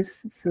manual,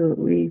 please, so that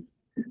we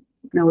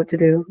know what to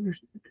do?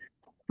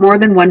 More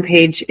than one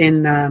page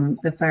in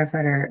the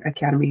Firefighter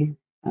Academy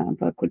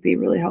book would be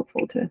really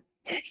helpful to.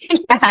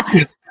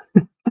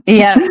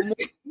 Yeah. More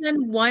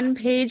than one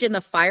page in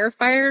the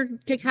Firefighter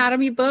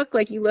Academy book?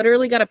 Like, you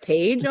literally got a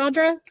page,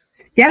 Audra?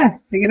 Yeah,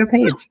 they get a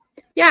page.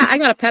 Yeah, I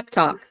got a pep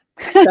talk.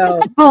 So.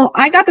 Oh,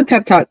 I got the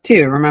pep talk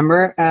too,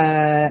 remember?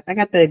 I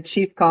got the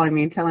chief calling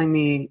me, telling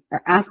me,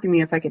 or asking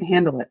me if I could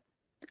handle it.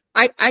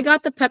 I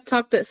got the pep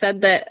talk that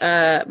said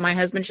that my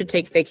husband should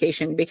take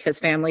vacation because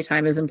family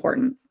time is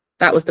important.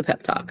 That was the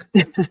pep talk.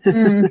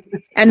 And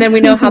then we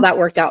know how that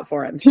worked out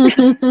for him.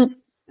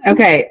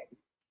 Okay.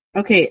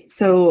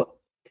 So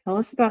tell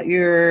us about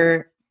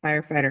your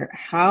firefighter.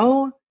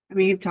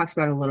 You've talked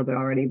about it a little bit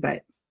already,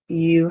 but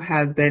you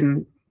have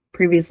been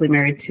previously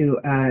married to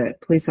a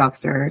police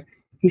officer.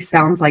 He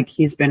sounds like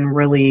he's been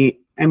really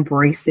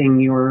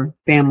embracing your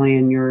family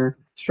and your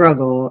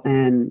struggle.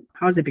 And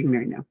how is it being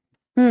married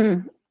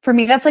now? For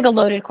me, that's like a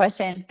loaded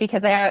question,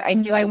 because I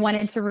knew I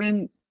wanted to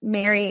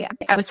remarry.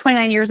 I was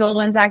 29 years old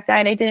when Zach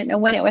died. I didn't know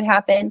when it would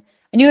happen.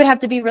 I knew it would have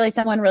to be really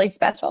someone really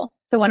special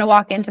to want to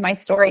walk into my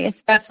story,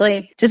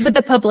 especially just with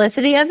the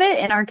publicity of it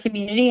in our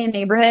community and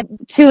neighborhood.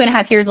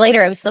 2.5 years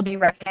later, I would still be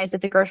recognized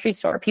at the grocery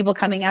store. People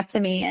coming up to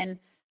me and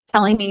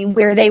telling me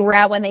where they were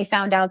at when they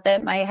found out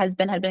that my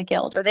husband had been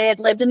killed, or they had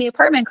lived in the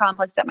apartment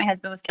complex that my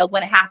husband was killed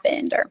when it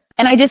happened.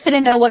 And I just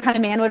didn't know what kind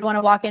of man would want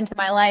to walk into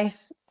my life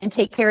and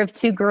take care of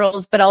 2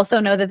 girls, but also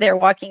know that they're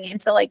walking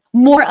into like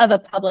more of a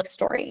public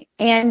story.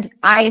 And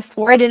I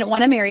swore I didn't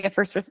want to marry a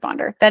first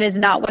responder. That is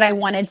not what I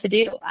wanted to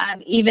do.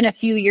 Even a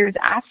few years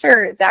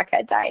after Zach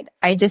had died,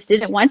 I just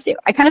didn't want to.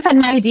 I kind of had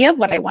an idea of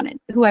what I wanted,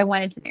 who I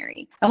wanted to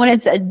marry. I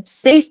wanted a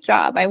safe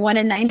job. I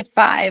wanted 9 to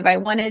 5. I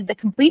wanted the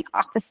complete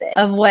opposite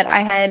of what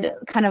I had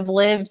kind of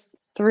lived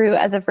through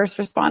as a first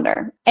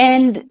responder.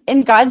 And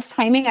in God's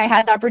timing, I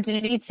had the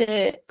opportunity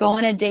to go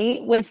on a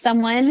date with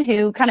someone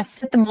who kind of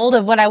fit the mold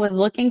of what I was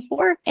looking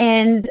for.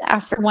 And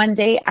after one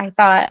date, I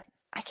thought,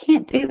 I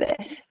can't do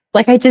this.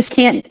 Like, I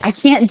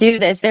can't do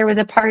this. There was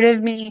a part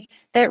of me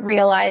that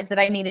realized that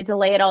I needed to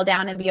lay it all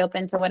down and be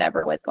open to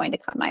whatever was going to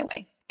come my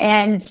way.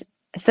 And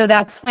so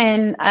that's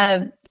when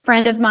a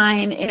friend of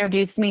mine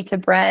introduced me to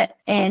Brett,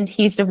 and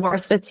he's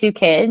divorced with 2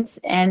 kids,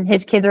 and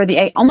his kids are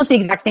almost the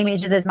exact same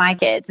ages as my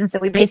kids. And so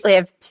we basically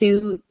have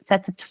 2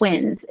 sets of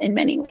twins in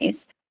many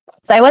ways.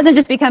 So I wasn't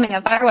just becoming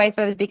a fire wife,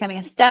 I was becoming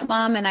a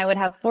stepmom, and I would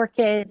have 4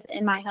 kids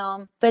in my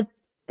home. But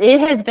it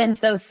has been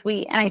so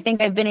sweet. And I think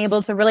I've been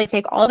able to really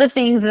take all the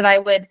things that I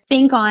would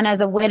think on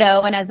as a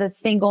widow and as a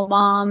single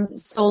mom,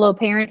 solo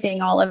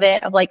parenting, all of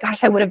it, of like,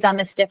 gosh, I would have done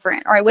this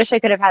different, or I wish I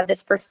could have had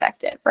this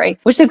perspective, right?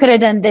 Wish I could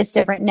have done this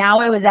different. Now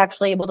I was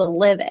actually able to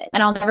live it.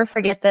 And I'll never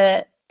forget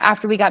that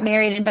after we got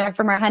married and back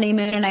from our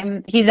honeymoon,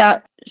 and he's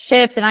out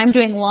shift and I'm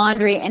doing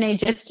laundry, and it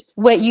just,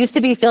 what used to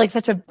be feel like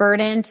such a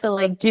burden to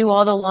like do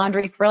all the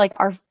laundry for like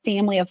our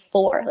family of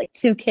 4, like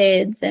 2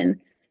 kids and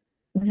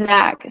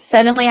Zach.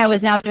 Suddenly I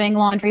was now doing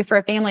laundry for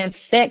a family of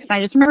 6. And I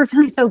just remember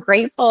feeling so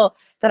grateful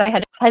that I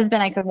had a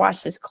husband I could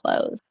wash his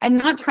clothes. I'm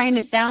not trying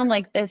to sound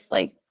like this,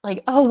 like,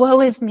 oh,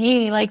 woe is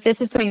me. Like, this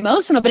is so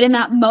emotional. But in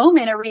that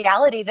moment, a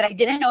reality that I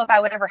didn't know if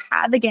I would ever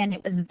have again,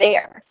 it was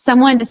there.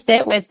 Someone to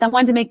sit with,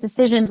 someone to make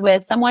decisions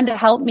with, someone to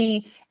help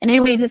me. And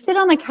anyway, to sit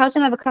on the couch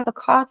and have a cup of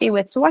coffee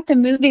with, to watch a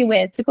movie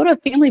with, to go to a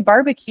family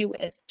barbecue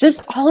with,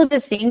 just all of the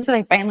things that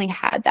I finally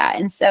had that.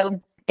 And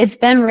so it's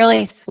been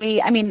really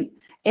sweet. I mean,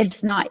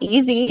 it's not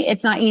easy.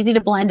 It's not easy to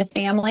blend a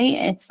family.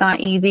 It's not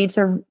easy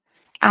to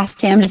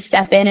ask him to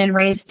step in and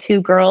raise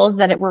 2 girls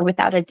that were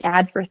without a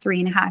dad for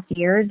 3.5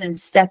 years and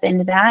step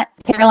into that.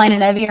 Caroline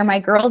and Evie are my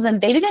girls, and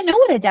they didn't know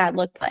what a dad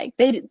looked like.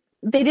 They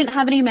didn't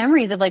have any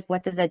memories of like,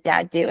 what does a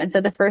dad do? And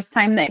so the first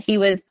time that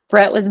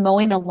Brett was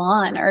mowing the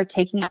lawn or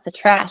taking out the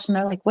trash, and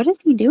they're like, what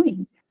is he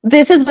doing?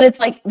 This is what it's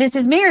like. This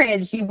is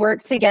marriage. You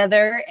work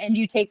together and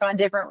you take on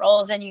different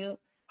roles and you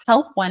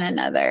help one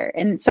another.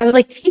 And so I was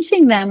like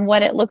teaching them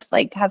what it looks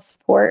like to have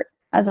support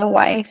as a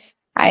wife.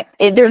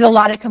 There's a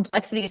lot of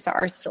complexities to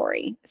our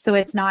story. So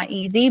it's not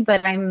easy,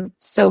 but I'm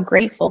so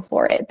grateful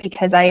for it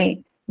because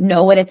I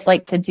know what it's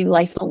like to do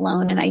life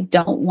alone, and I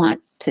don't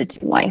want to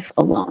do life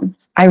alone.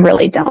 I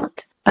really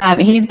don't.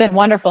 He's been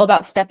wonderful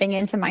about stepping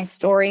into my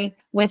story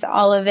with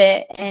all of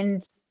it.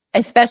 And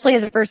especially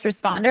as a first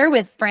responder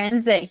with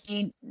friends that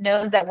he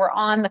knows that were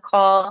on the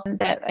call,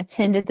 that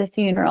attended the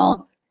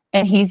funeral.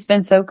 And he's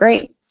been so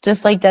great.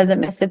 Just like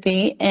doesn't miss a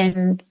beat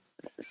and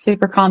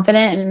super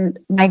confident. And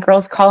my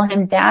girls call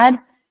him dad,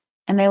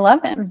 and they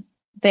love him.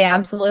 They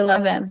absolutely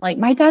love him. Like,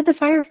 my dad's a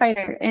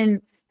firefighter,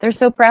 and they're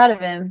so proud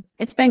of him.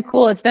 It's been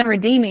cool. It's been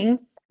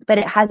redeeming, but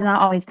it has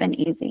not always been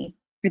easy.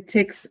 It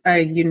takes a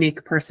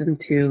unique person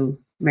to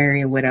marry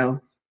a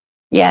widow.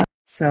 Yeah.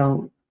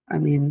 So, I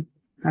mean,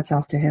 hats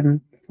off to him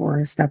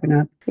for stepping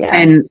up. Yeah.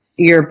 And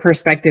your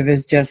perspective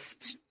is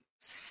just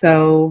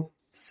so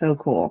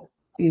cool.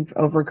 You've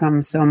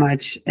overcome so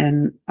much,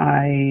 and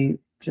I'm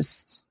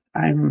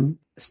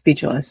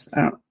speechless.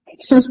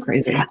 It's just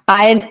crazy.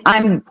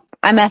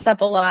 I mess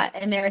up a lot,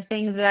 and there are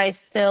things that I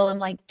still am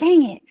like,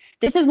 dang it.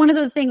 This is one of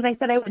those things I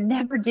said I would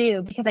never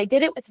do because I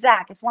did it with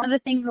Zach. It's one of the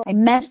things I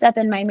messed up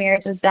in my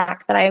marriage with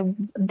Zach that I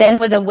then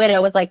was a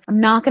widow, was like, I'm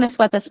not going to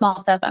sweat the small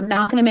stuff. I'm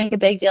not going to make a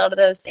big deal out of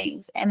those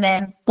things. And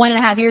then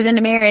 1.5 years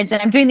into marriage,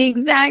 and I'm doing the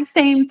exact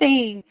same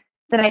thing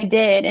that I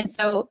did. And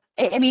so,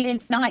 I mean,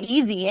 it's not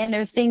easy. And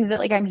there's things that,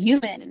 like, I'm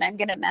human and I'm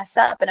going to mess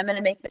up and I'm going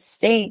to make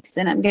mistakes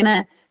and I'm going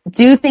to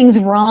do things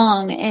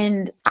wrong.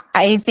 And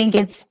I think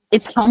it's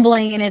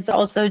humbling. And it's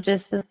also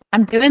just,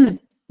 I'm doing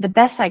the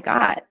best I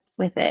got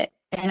with it.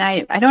 And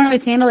I don't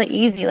always handle it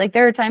easy. Like,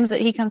 there are times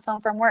that he comes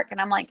home from work and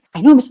I'm like,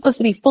 I know I'm supposed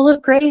to be full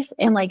of grace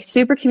and like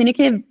super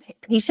communicative,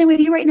 patient with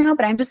you right now,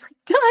 but I'm just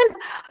like,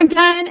 I'm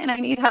done and I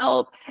need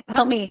help.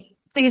 Help me.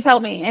 Please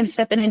help me and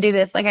step in and do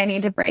this. Like, I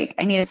need to break.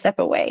 I need to step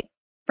away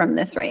from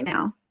this right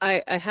now.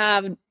 I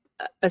have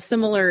a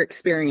similar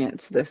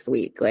experience this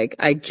week. Like,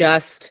 I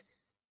just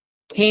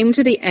came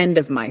to the end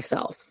of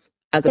myself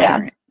as a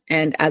parent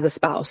and as a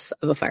spouse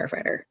of a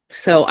firefighter.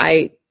 So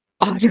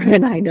Audra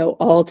and I know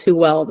all too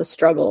well the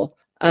struggle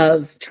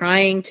of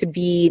trying to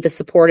be the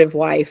supportive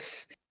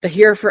wife, the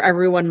here for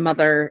everyone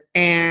mother,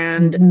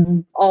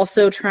 and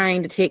also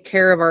trying to take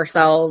care of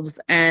ourselves.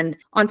 And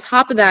on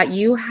top of that,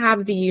 you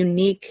have the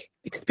unique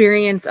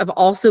experience of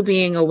also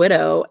being a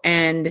widow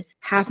and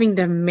having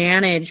to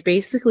manage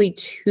basically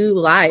 2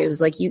 lives.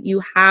 Like,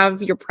 you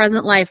have your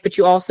present life, but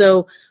you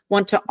also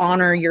want to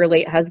honor your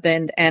late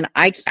husband. And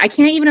I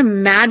can't even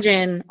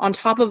imagine, on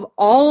top of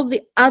all of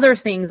the other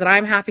things that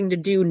I'm having to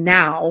do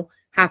now,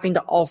 having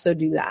to also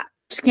do that.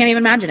 Just can't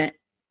even imagine it.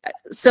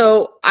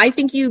 So I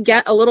think you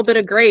get a little bit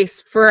of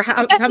grace for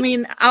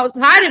coming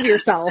outside of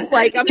yourself.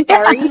 Like, I'm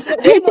sorry, you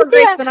get way more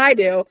grace than I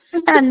do.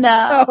 And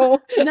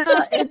no,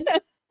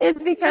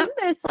 it's become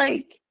this,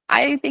 like,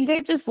 I think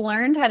I've just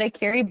learned how to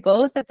carry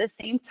both at the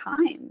same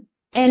time.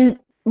 And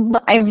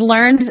I've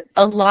learned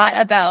a lot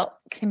about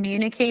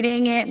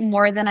communicating it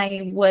more than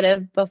I would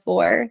have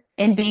before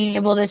and being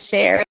able to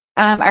share.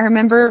 I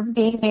remember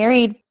being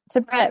married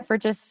to Brett for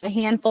just a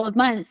handful of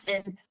months,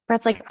 and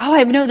Brett's like, oh,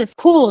 I know this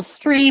cool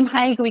stream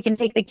hike we can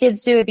take the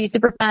kids to. It'd be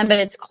super fun, but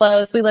it's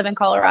close. We live in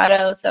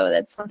Colorado, so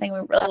that's something we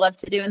really love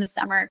to do in the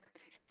summer.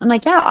 I'm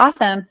like, yeah,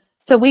 awesome.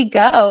 So we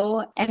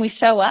go and we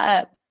show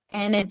up,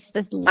 and it's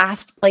this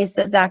last place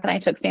that Zach and I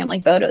took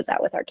family photos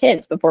at with our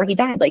kids before he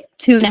died, like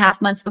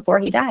 2.5 months before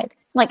he died.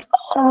 I'm like,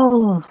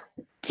 oh,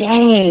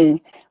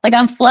 dang. Like,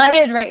 I'm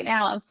flooded right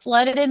now. I'm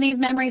flooded in these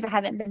memories. I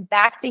haven't been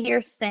back to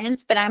here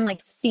since, but I'm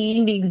like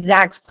seeing the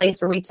exact place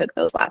where we took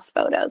those last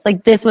photos.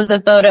 Like, this was a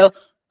photo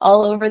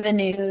all over the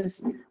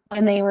news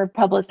when they were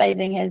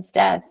publicizing his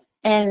death.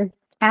 And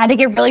I had to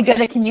get really good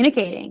at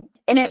communicating.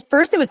 And at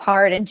first it was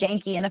hard and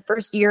janky. In the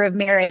first year of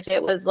marriage,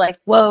 it was like,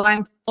 whoa,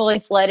 I'm fully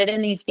flooded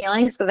in these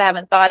feelings because I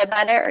haven't thought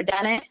about it or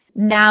done it.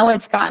 Now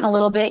it's gotten a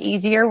little bit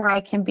easier where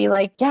I can be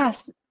like,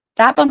 yes,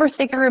 that bumper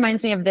sticker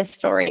reminds me of this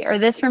story, or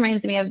this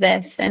reminds me of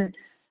this. And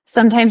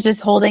sometimes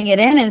just holding it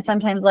in and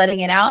sometimes letting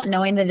it out,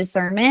 knowing the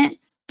discernment,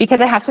 because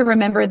I have to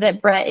remember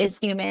that Brett is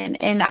human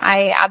and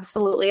I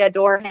absolutely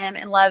adore him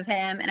and love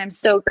him. And I'm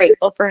so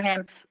grateful for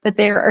him. But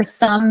there are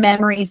some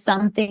memories,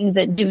 some things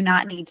that do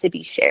not need to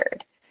be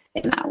shared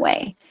in that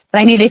way. But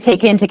I need to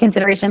take into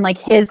consideration like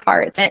his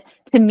heart, that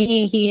to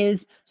me, he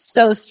is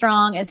so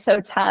strong and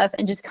so tough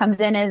and just comes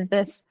in as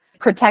this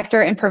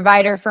protector and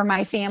provider for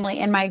my family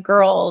and my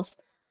girls.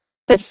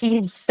 But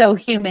he's so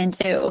human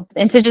too.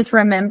 And to just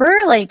remember,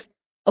 like,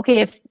 okay,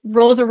 if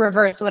roles are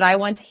reversed, would I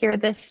want to hear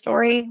this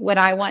story? Would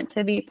I want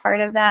to be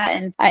part of that?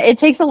 And it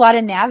takes a lot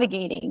of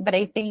navigating, but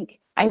I think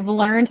I've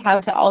learned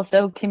how to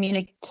also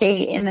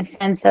communicate in the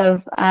sense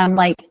of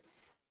like,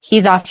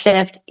 he's off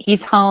shift,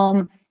 he's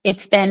home,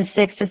 it's been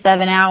 6 to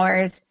 7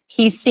 hours,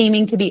 he's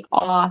seeming to be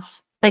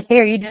off. Like,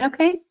 hey, are you doing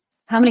okay?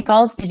 How many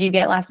calls did you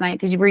get last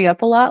night? Were you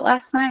up a lot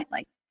last night?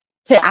 Like,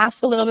 to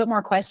ask a little bit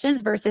more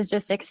questions versus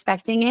just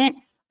expecting it.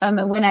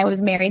 When I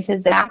was married to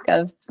Zach,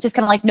 of just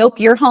kind of like,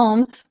 nope, you're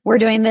home. We're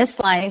doing this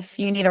life.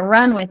 You need to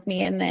run with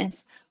me in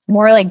this.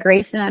 More like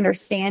grace and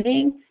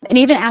understanding. And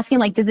even asking,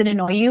 like, does it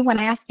annoy you when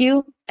I ask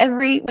you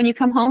when you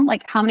come home?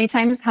 Like, how many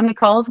times, how many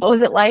calls? What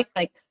was it like?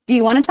 Like, do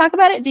you want to talk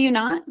about it? Do you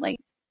not? Like,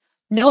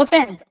 no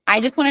offense. I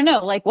just want to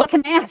know, like, what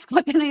can I ask?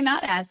 What can I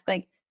not ask?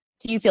 Like,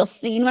 do you feel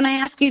seen when I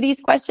ask you these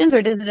questions,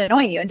 or does it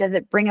annoy you? And does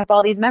it bring up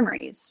all these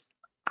memories?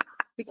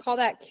 We call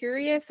that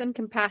curious and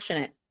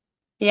compassionate.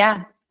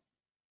 Yeah.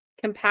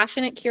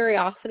 Compassionate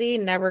curiosity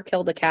never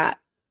killed a cat.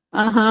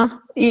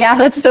 Yeah,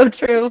 that's so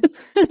true.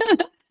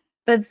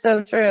 That's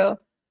so true.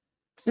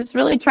 It's just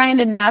really trying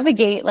to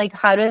navigate, like,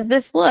 how does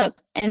this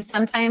look? And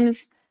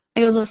sometimes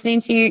I was listening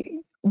to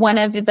one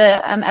of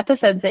the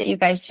episodes that you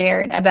guys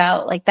shared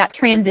about like that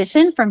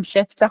transition from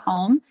shift to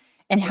home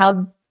and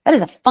how that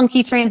is a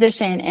funky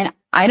transition. And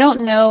I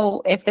don't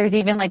know if there's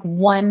even like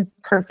one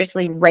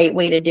perfectly right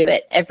way to do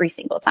it every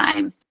single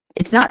time.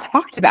 It's not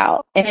talked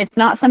about, and it's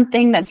not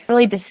something that's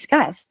really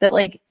discussed, that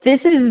like,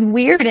 this is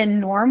weird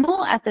and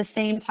normal at the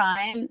same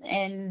time,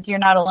 and you're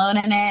not alone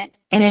in it.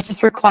 And it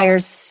just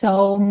requires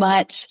so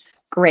much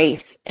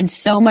grace and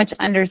so much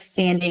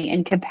understanding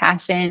and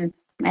compassion.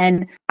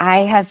 And I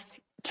have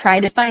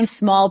tried to find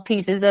small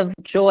pieces of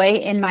joy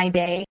in my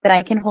day that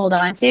I can hold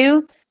on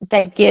to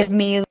that give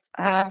me,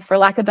 for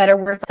lack of a better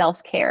word,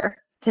 self-care,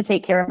 to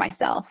take care of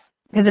myself.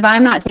 Because if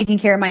I'm not taking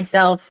care of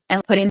myself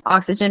and putting the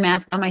oxygen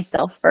mask on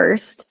myself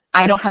first,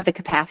 I don't have the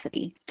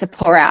capacity to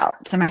pour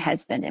out to my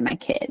husband and my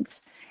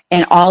kids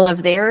and all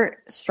of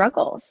their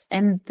struggles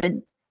and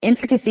the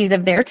intricacies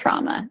of their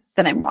trauma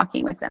that I'm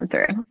walking with them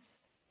through.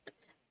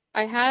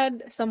 I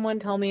had someone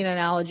tell me an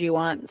analogy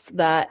once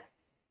that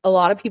a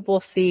lot of people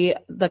see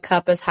the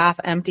cup as half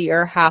empty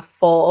or half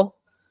full,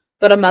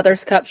 but a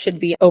mother's cup should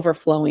be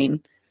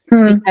overflowing.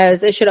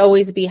 Because it should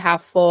always be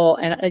half full,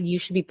 and you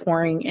should be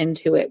pouring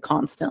into it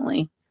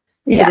constantly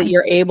so that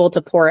you're able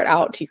to pour it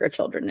out to your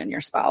children and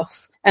your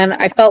spouse. And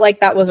I felt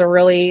like that was a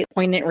really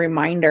poignant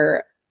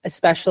reminder,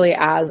 especially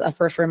as a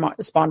first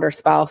responder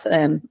spouse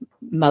and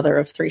mother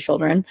of 3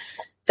 children,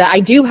 that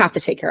I do have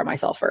to take care of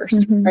myself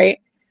first, right?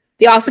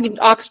 The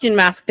oxygen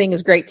mask thing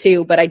is great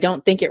too, but I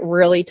don't think it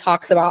really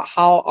talks about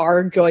how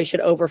our joy should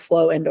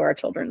overflow into our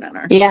children and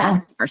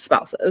our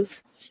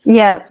spouses.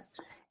 Yeah.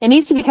 It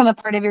needs to become a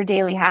part of your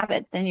daily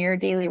habits and your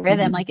daily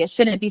rhythm. Like, it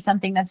shouldn't be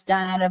something that's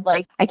done out of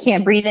like, I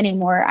can't breathe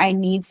anymore. I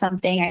need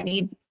something. I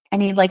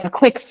need like a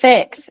quick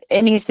fix.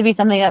 It needs to be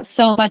something that's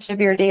so much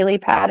of your daily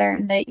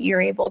pattern that you're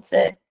able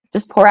to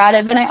just pour out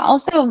of. And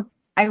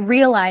I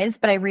realized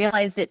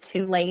it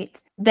too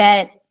late,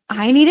 that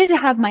I needed to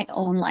have my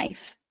own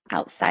life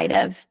outside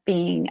of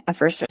being a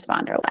first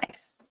responder life.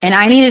 And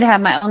I needed to have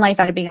my own life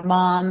out of being a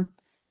mom.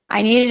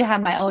 I needed to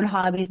have my own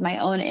hobbies, my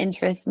own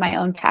interests, my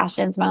own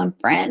passions, my own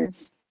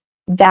friends.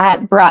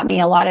 That brought me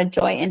a lot of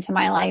joy into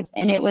my life.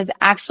 And it was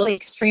actually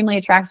extremely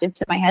attractive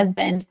to my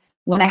husband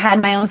when I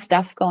had my own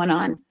stuff going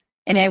on.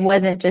 And I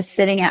wasn't just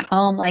sitting at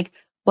home like,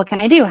 what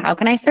can I do? How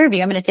can I serve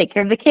you? I'm going to take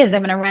care of the kids.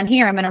 I'm going to run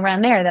here. I'm going to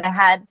run there. That I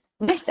had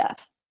my stuff,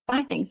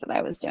 my things that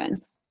I was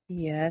doing.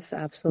 Yes,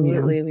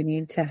 absolutely. We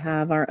need to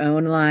have our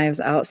own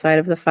lives outside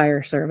of the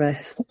fire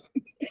service.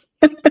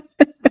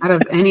 Out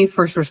of any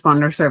first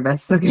responder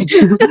service. Okay.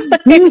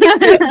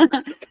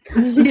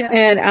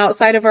 And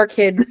outside of our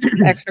kids'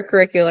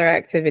 extracurricular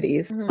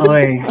activities.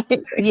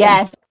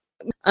 Yes.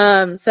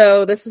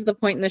 So this is the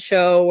point in the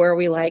show where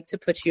we like to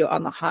put you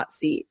on the hot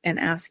seat and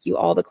ask you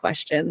all the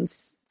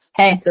questions.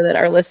 Hey. So that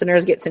our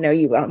listeners get to know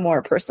you on a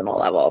more personal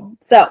level.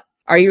 So,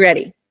 are you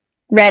ready?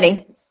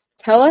 Ready.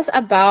 Tell us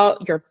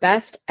about your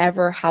best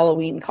ever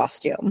Halloween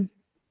costume.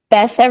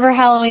 Best ever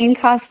Halloween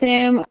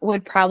costume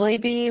would probably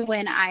be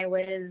when I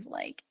was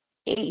like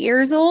 8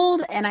 years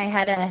old and I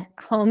had a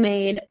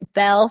homemade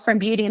Belle from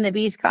Beauty and the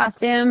Beast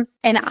costume.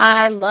 And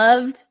I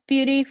loved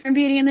Beauty from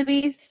Beauty and the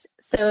Beast.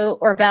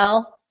 Or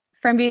Belle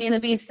from Beauty and the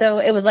Beast. So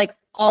it was like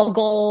all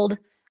gold.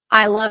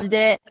 I loved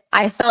it.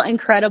 I felt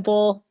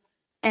incredible.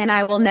 And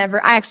I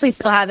actually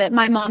still have it.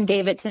 My mom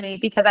gave it to me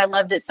because I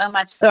loved it so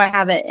much. So I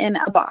have it in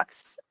a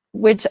box,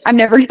 which I'm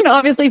never going to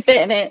obviously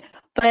fit in it.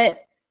 But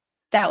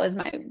that was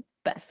my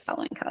best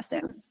Halloween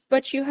costume.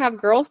 But you have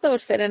girls that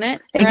would fit in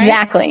it,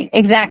 right?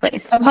 Exactly.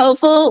 So I'm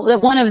hopeful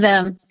that one of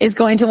them is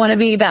going to want to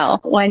be Belle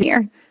one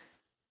year.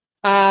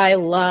 I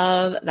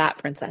love that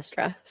princess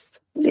dress.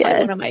 Yes.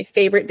 Like one of my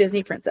favorite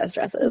Disney princess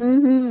dresses.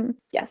 Mm-hmm.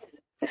 Yes.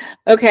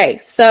 Okay,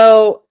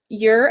 so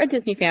you're a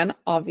Disney fan,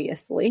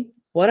 obviously.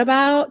 What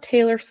about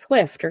Taylor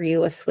Swift? Are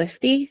you a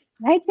Swiftie?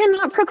 I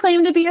cannot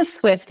proclaim to be a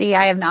Swiftie.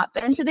 I have not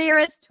been to the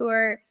Eras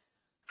Tour.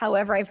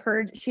 However, I've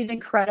heard she's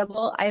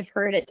incredible. I've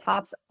heard it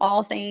tops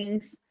all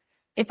things.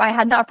 If I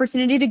had the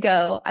opportunity to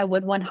go, I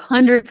would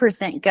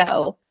 100%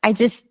 go. I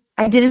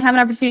didn't have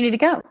an opportunity to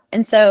go.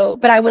 And so,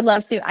 but I would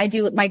love to. I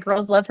do. My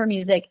girls love her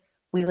music.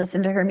 We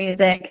listen to her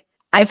music.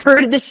 I've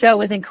heard the show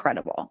was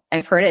incredible.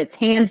 I've heard it's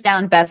hands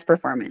down best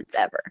performance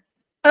ever.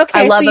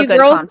 Okay. I love a good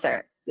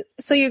concert.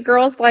 So you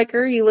girls like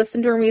her. You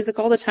listen to her music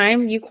all the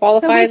time. You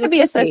qualify as a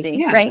Swiftie,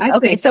 yeah, right?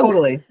 Okay, so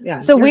totally. Yeah.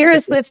 So we're a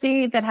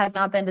Swiftie that has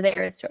not been to the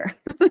Eras Tour.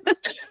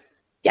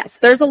 Yes,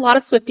 there's a lot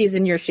of Swifties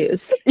in your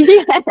shoes.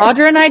 Yes.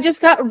 Audra and I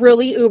just got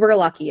really uber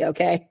lucky,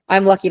 okay?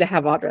 I'm lucky to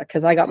have Audra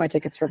because I got my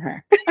tickets from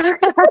her.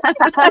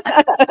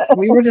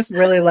 We were just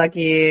really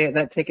lucky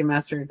that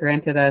Ticketmaster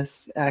granted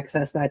us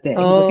access that day.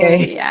 Oh,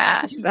 okay?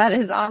 Yeah, that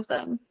is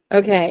awesome.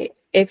 Okay,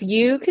 if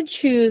you could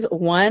choose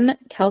one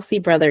Kelsey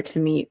brother to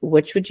meet,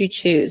 which would you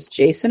choose,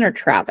 Jason or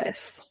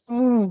Travis?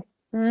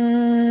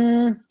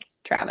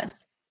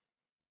 Travis.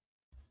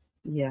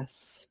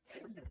 Yes.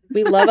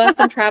 We love us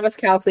some Travis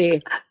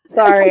Kelce.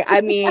 Sorry,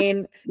 I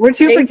mean... We're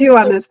 2 for 2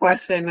 on this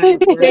question.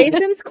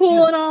 Jason's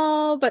cool and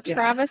all, but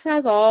Travis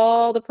has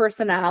all the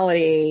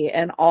personality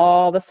and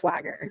all the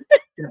swagger.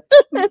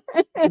 That's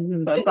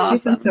awesome.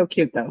 Jason's so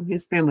cute, though.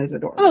 His family's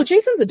adorable. Oh,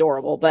 Jason's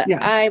adorable, but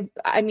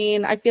I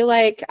mean, I feel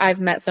like I've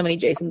met so many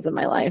Jasons in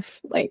my life.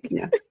 Like,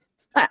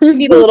 I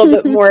need a little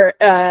bit more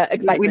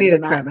excitement. We need a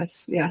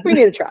Travis. Yeah. We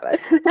need a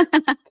Travis.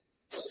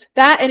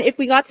 That, and if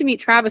we got to meet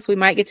Travis, we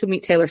might get to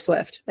meet Taylor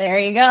Swift. There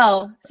you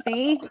go.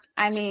 See?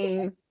 I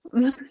mean...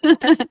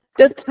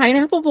 Does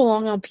pineapple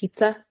belong on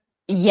pizza?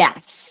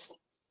 Yes.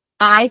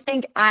 I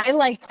think I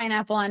like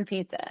pineapple on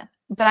pizza,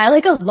 but I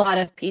like a lot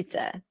of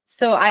pizza.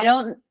 So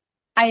I'm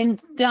not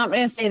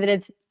going to say that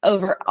it's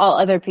over all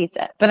other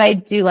pizza, but I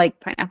do like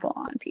pineapple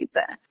on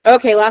pizza.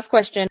 Okay, last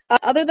question.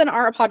 Other than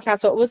our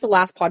podcast, what was the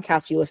last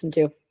podcast you listened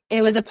to?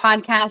 It was a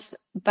podcast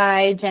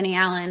by Jenny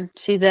Allen.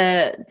 She's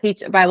a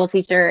Bible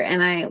teacher,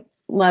 and I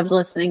loved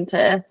listening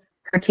to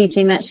her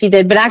teaching that she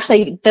did. But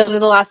actually, those are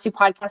the last 2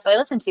 podcasts I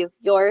listened to,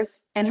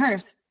 yours and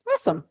hers.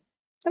 Awesome.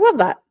 I love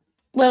that.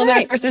 A little bit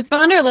of first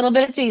responder, a little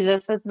bit of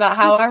Jesus. That's about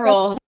how I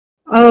roll.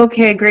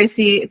 Okay,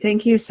 Gracie,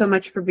 thank you so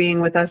much for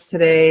being with us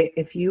today.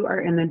 If you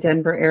are in the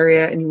Denver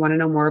area and you want to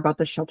know more about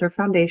the Shelter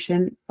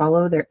Foundation,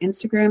 follow their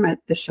Instagram at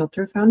The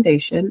Shelter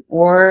Foundation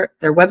or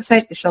their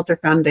website,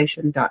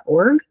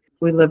 theshelterfoundation.org.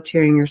 We loved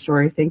hearing your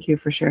story. Thank you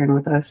for sharing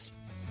with us.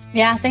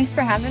 Yeah, thanks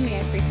for having me. I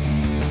appreciate it.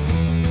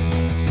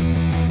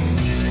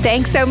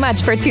 Thanks so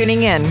much for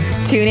tuning in.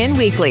 Tune in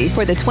weekly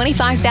for the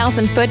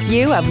 25,000-foot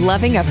view of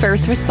loving a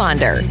first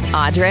responder.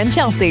 Audra and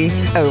Chelsea,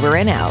 over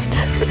and out.